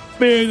saying?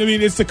 Man, I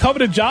mean, it's the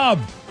coveted job.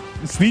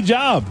 It's the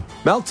job.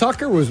 Mel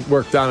Tucker was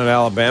worked down in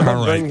Alabama.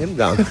 All right. Bring him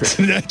down.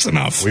 That's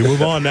enough. We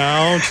move on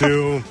now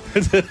to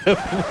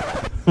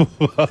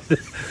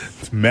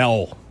it's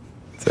Mel.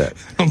 I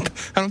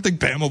don't think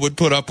Bama would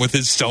put up with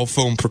his cell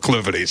phone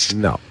proclivities.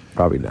 No,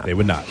 probably not. They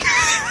would not.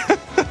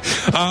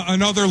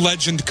 Another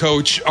legend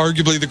coach,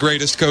 arguably the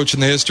greatest coach in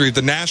the history of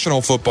the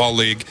National Football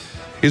League,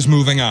 is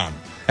moving on.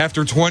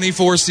 After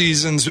 24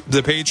 seasons,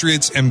 the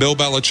Patriots and Bill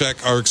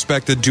Belichick are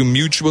expected to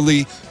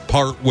mutually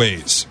part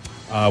ways.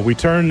 We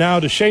turn now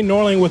to Shay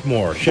Norling with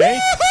more. Shay?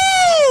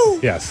 Woo-hoo!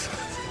 Yes.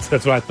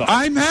 That's what I thought.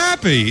 I'm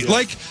happy. Yeah.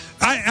 Like,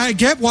 I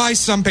get why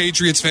some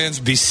Patriots fans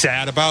would be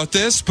sad about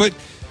this, but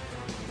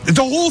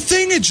the whole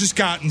thing had just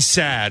gotten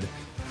sad.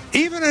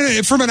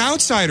 Even from an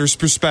outsider's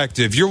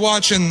perspective, you're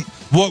watching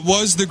what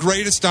was the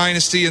greatest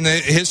dynasty in the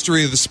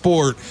history of the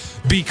sport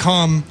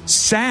become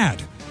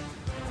sad.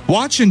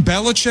 Watching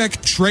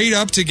Belichick trade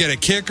up to get a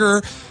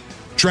kicker,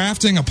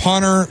 drafting a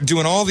punter,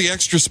 doing all the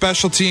extra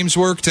special teams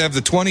work to have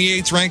the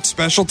 28th ranked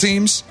special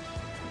teams.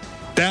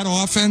 That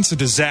offense, a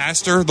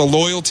disaster. The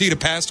loyalty to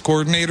past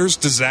coordinators,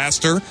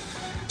 disaster.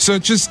 So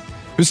it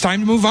was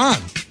time to move on.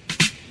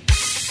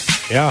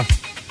 Yeah.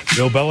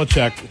 Bill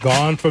Belichick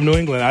gone from New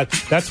England.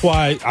 That's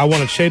why I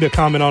wanted Shay to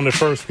comment on it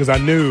first, because I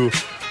knew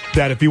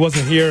that if he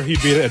wasn't here, he'd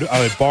be at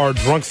a bar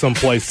drunk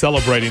someplace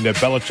celebrating that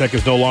Belichick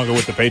is no longer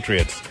with the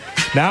Patriots.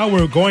 Now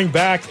we're going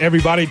back,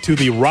 everybody, to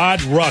the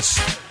Rod Russ,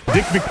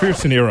 Dick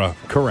McPherson era.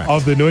 Correct.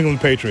 Of the New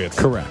England Patriots.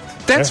 Correct.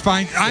 That's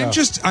fine.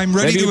 I'm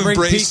ready Maybe to bring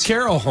embrace. Pete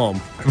Carroll home.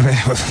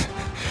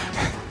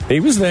 He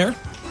was there.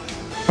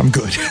 I'm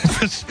good.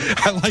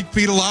 I like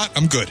Pete a lot.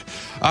 I'm good.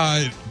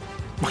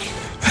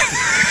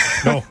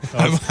 No,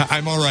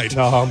 I'm all right.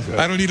 No, I'm good.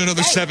 I don't need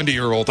another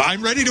 70-year-old.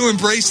 I'm ready to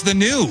embrace the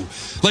new.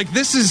 Like,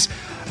 this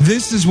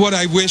is what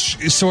I wish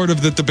sort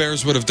of that the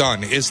Bears would have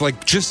done, is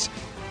like just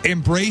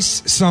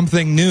embrace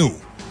something new.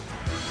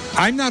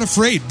 I'm not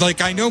afraid.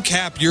 Like, I know,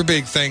 Cap, your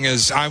big thing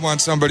is I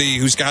want somebody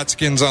who's got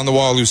skins on the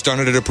wall, who's done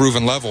it at a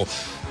proven level.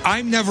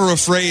 I'm never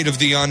afraid of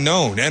the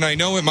unknown, and I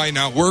know it might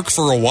not work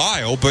for a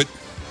while, but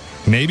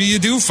maybe you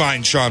do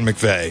find Sean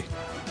McVay.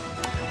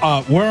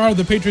 Where are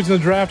the Patriots in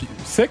the draft?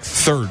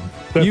 Sixth? Third.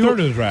 Third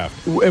in the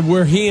draft.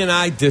 Where he and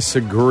I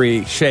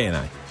disagree, Shay and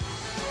I,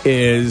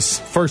 is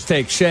First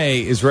Take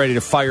Shay is ready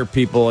to fire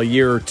people a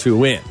year or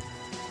two in.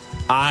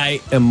 I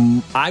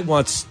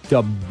want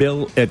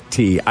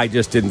stability. I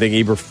just didn't think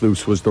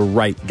Eberflus was the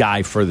right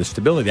guy for the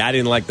stability. I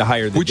didn't like the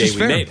hire the day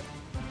we made it.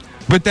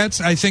 But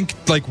I think,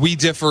 like, we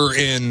differ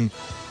in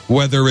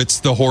whether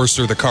it's the horse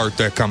or the cart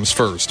that comes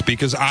first.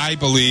 Because I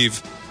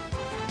believe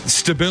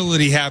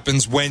stability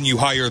happens when you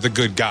hire the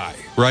good guy,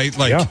 right?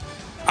 Like, yeah.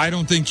 I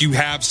don't think you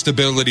have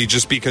stability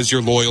just because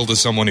you're loyal to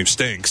someone who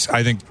stinks.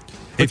 I think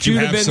if you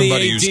have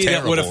somebody who's terrible,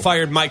 that would have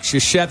fired Mike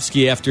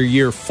Krzyzewski after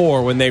year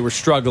 4 when they were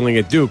struggling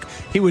at Duke,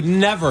 he would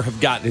never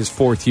have gotten his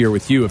 4th year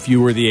with you if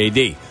you were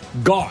the AD.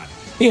 Gone.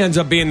 He ends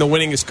up being the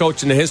winningest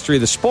coach in the history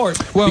of the sport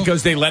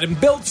because they let him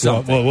build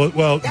something.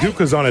 Well, Duke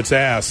was on its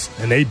ass,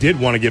 and they did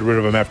want to get rid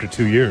of him after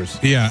 2 years.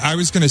 Yeah, I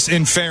was going to say,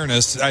 in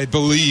fairness, I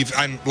believe,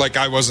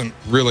 I wasn't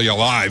really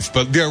alive,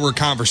 but there were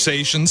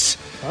conversations.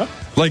 Huh?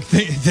 Like,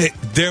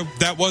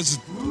 that was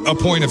a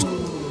point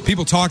of,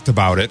 people talked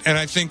about it, and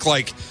I think,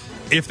 like,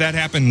 if that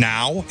happened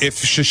now, if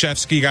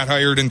Krzyzewski got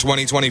hired in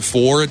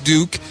 2024 at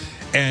Duke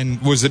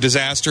and was a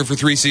disaster for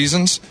 3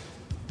 seasons,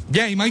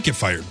 yeah, he might get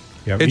fired.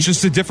 Yeah, it's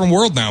just a different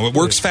world now. It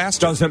works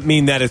faster. Doesn't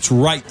mean that it's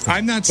right.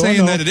 I'm not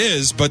saying that it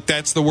is, but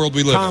that's the world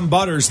we live in. Tom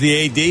Butters,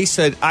 the AD,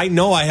 said, I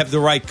know I have the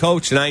right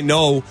coach, and I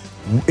know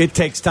it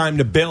takes time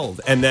to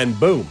build. And then,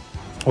 boom,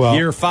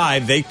 year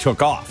 5, they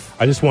took off.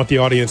 I just want the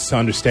audience to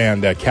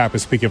understand that Cap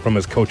is speaking from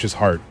his coach's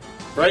heart.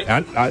 Right.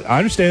 I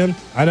understand.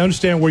 I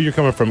understand where you're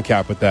coming from,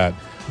 Cap, with that.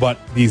 But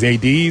these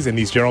ADs and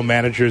these general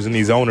managers and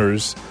these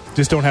owners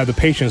just don't have the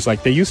patience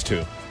like they used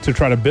to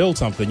try to build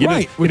something.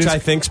 Which I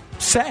think's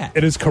sad.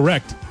 It is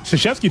correct.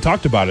 Krzyzewski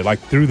talked about it, like,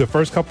 through the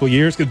first couple of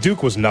years, because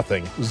Duke was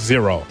nothing. It was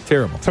zero.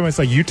 Terrible. Somebody's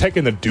like, you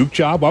taking the Duke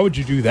job? Why would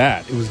you do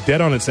that? It was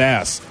dead on its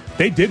ass.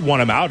 They did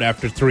want him out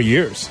after 3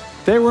 years.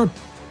 They were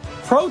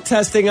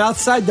protesting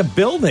outside the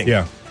building.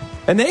 Yeah.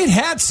 And they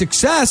had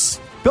success.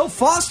 Bill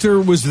Foster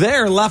was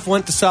there,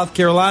 went to South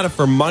Carolina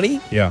for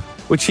money. Yeah.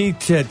 Which he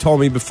had told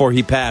me before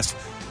he passed.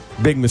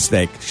 Big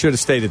mistake. Should have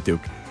stayed at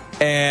Duke.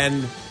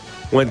 And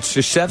when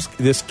Krzyzewski,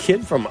 this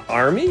kid from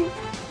Army,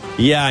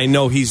 yeah, I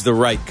know he's the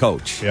right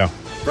coach. Yeah.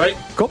 Right?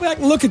 Go back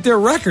and look at their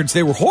records.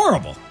 They were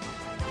horrible.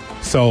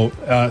 So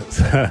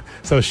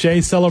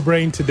Shea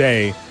celebrating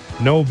today,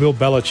 no Bill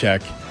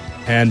Belichick.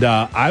 And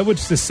I would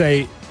just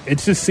say it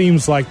just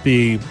seems like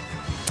the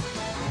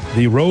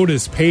road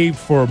is paved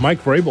for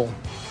Mike Vrabel.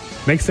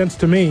 Makes sense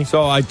to me.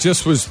 So I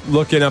just was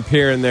looking up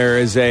here, and there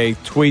is a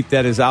tweet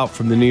that is out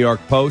from the New York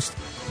Post.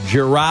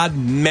 Gerard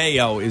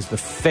Mayo is the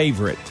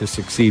favorite to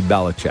succeed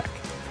Belichick.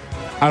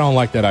 I don't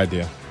like that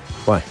idea.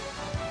 Why?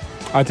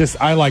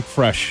 I like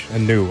fresh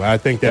and new. I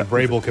think that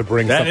Vrabel could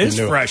bring something new.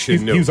 That is fresh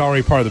and new. He's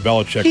already part of the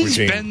Belichick regime. He's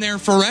been there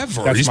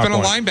forever. He's been a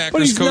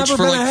linebackers coach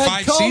for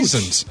like 5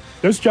 seasons.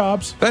 There's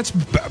jobs. That's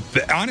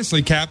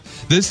honestly, Cap,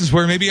 this is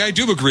where maybe I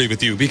do agree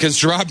with you, because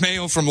Gerard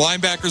Mayo from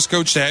linebackers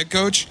coach to head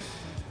coach,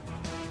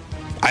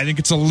 I think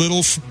it's a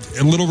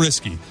little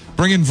risky.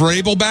 Bringing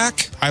Vrabel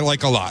back, I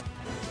like a lot.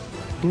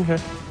 Okay.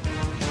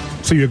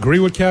 So you agree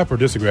with Cap or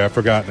disagree? I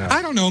forgot now.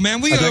 I don't know, man.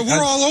 We're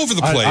all over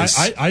the place.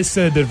 I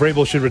said that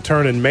Vrabel should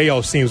return, and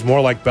Mayo seems more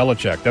like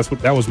Belichick.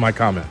 That was my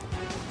comment.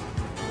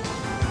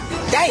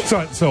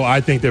 So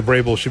I think that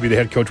Vrabel should be the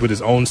head coach with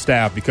his own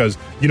staff, because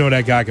you know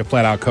that guy can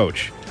flat out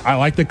coach. I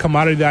like the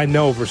commodity that I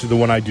know versus the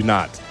one I do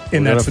not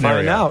in that scenario.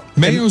 Find out.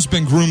 Mayo's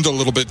been groomed a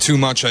little bit too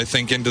much, I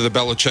think, into the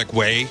Belichick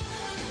way.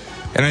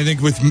 And I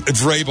think with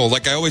Vrabel,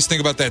 like I always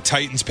think about that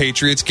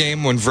Titans-Patriots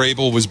game when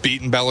Vrabel was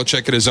beating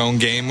Belichick at his own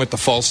game with the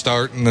false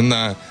start and then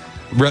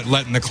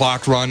letting the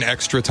clock run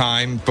extra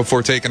time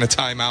before taking a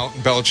timeout,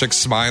 and Belichick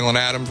smiling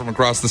at him from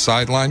across the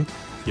sideline.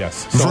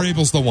 Yes.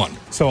 Vrabel's the one.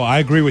 So I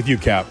agree with you,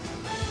 Cap.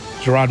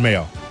 Gerard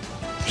Mayo.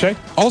 Shay?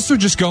 Also,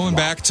 just going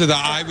back to the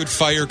I would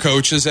fire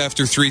coaches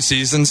after 3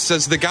 seasons,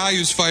 says the guy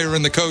who's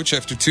firing the coach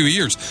after 2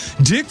 years.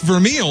 Dick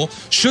Vermeil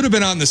should have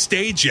been on the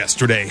stage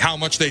yesterday, how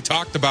much they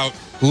talked about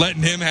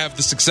letting him have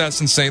the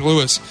success in St.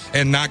 Louis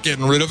and not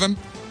getting rid of him.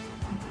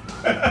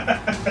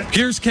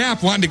 Here's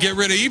Cap wanting to get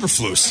rid of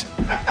Eberflus.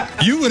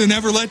 You would have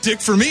never let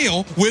Dick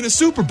Vermeil win a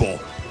Super Bowl.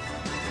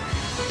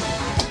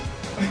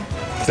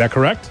 Is that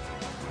correct?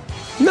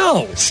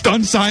 No.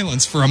 Stunned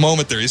silence for a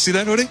moment there. You see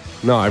that, Hoodie?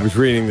 No, I was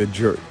reading the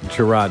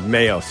Gerard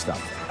Mayo stuff.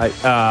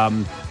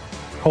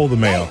 Hold the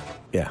Mayo.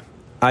 Yeah.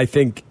 I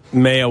think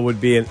Mayo would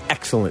be an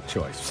excellent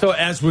choice. So,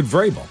 as would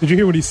Vrabel. Did you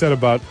hear what he said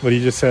about what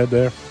he just said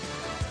there?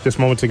 Just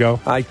moments ago?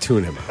 I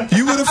tune him out.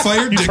 You would have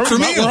fired Dick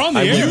Vermeil. We're on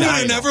the air. You would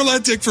have never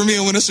let Dick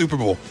Vermeil win a Super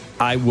Bowl.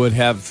 I would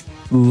have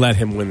let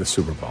him win the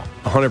Super Bowl.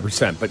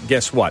 100%. But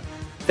guess what?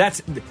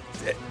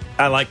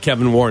 I like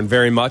Kevin Warren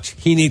very much.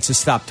 He needs to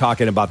stop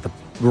talking about the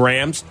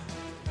Rams.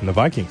 And the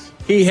Vikings.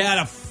 He had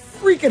a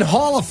freaking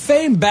Hall of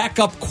Fame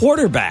backup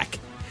quarterback.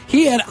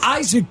 He had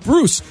Isaac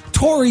Bruce,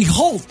 Torrey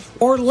Holt,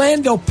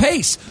 Orlando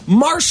Pace,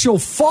 Marshall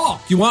Faulk.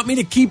 You want me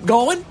to keep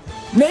going?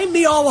 Name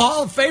me all the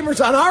Hall of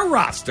Famers on our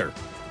roster.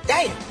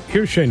 Damn.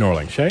 Here's Shay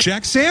Norling. Shay?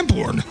 Jack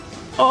Sanborn.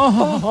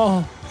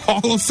 Oh.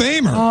 Hall of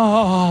Famer.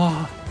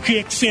 Oh.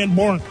 Jack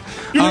Sanborn.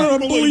 You're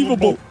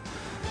unbelievable.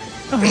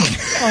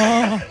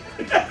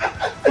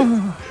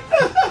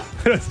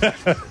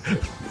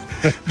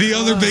 The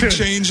other big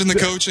change in the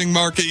coaching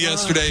market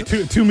yesterday.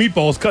 Two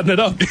meatballs cutting it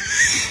up.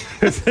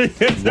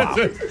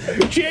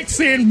 Wow. Jack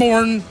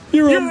Sanborn.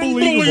 You're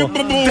unbelievable.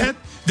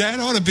 That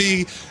ought to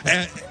be,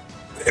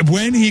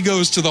 when he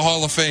goes to the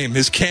Hall of Fame,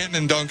 his Canton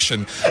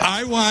induction,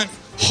 I want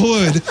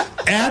Hood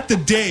at the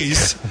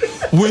dais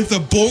with a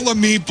bowl of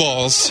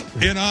meatballs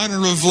in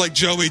honor of, like,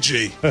 Joey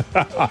G.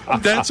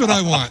 That's what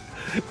I want.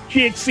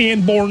 Jack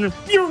Sanborn.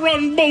 You're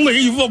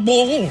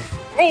unbelievable.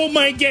 Oh,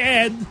 my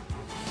God.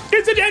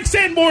 It's the Jack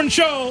Sanborn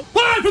Show,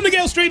 live from the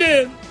Gale Street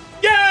Inn.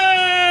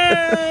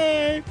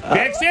 Yay!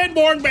 Jack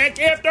Sanborn back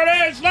after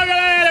this. Look at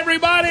that,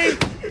 everybody.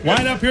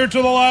 Line up here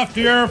to the left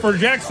here for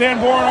Jack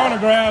Sanborn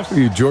autographs. Are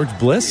you George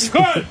Bliss?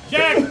 Good,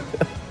 Jack.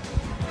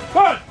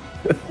 Good.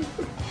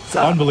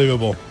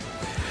 Unbelievable.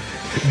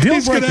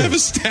 He's going to have a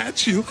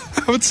statue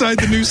outside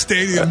the new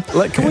stadium.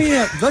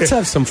 Let's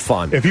have some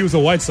fun. If he was a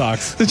White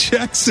Sox, the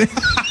Jack Sanborn.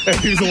 If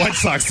he was a White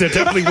Sox, there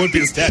definitely would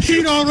be a statue.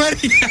 He'd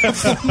already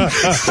have one.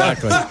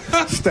 Exactly.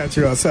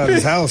 Statue outside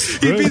his house.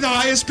 He'd be the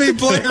highest paid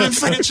player in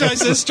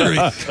franchise history.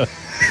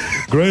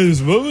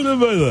 Greatest moment of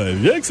my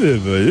life. Jack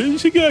Sanborn,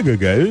 Chicago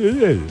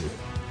guy.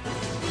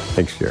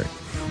 Thanks, Jerry.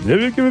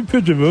 Never give a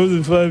pitcher more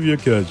than 5-year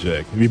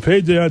contract. If you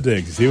paid J.R.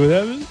 Diggs, see what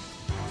happens?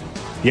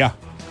 Yeah.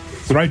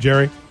 That's right,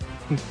 Jerry.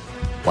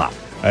 Wow.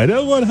 I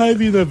don't want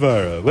Javi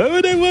Navarro. Why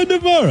would I want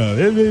Navarro?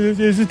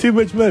 It's too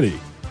much money.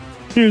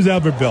 Here's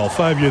Albert Bell,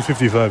 5 years,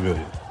 $55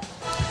 million.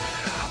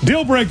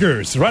 Deal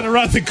breakers right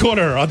around the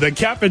corner on the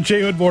Kap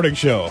J Hood Morning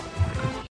Show.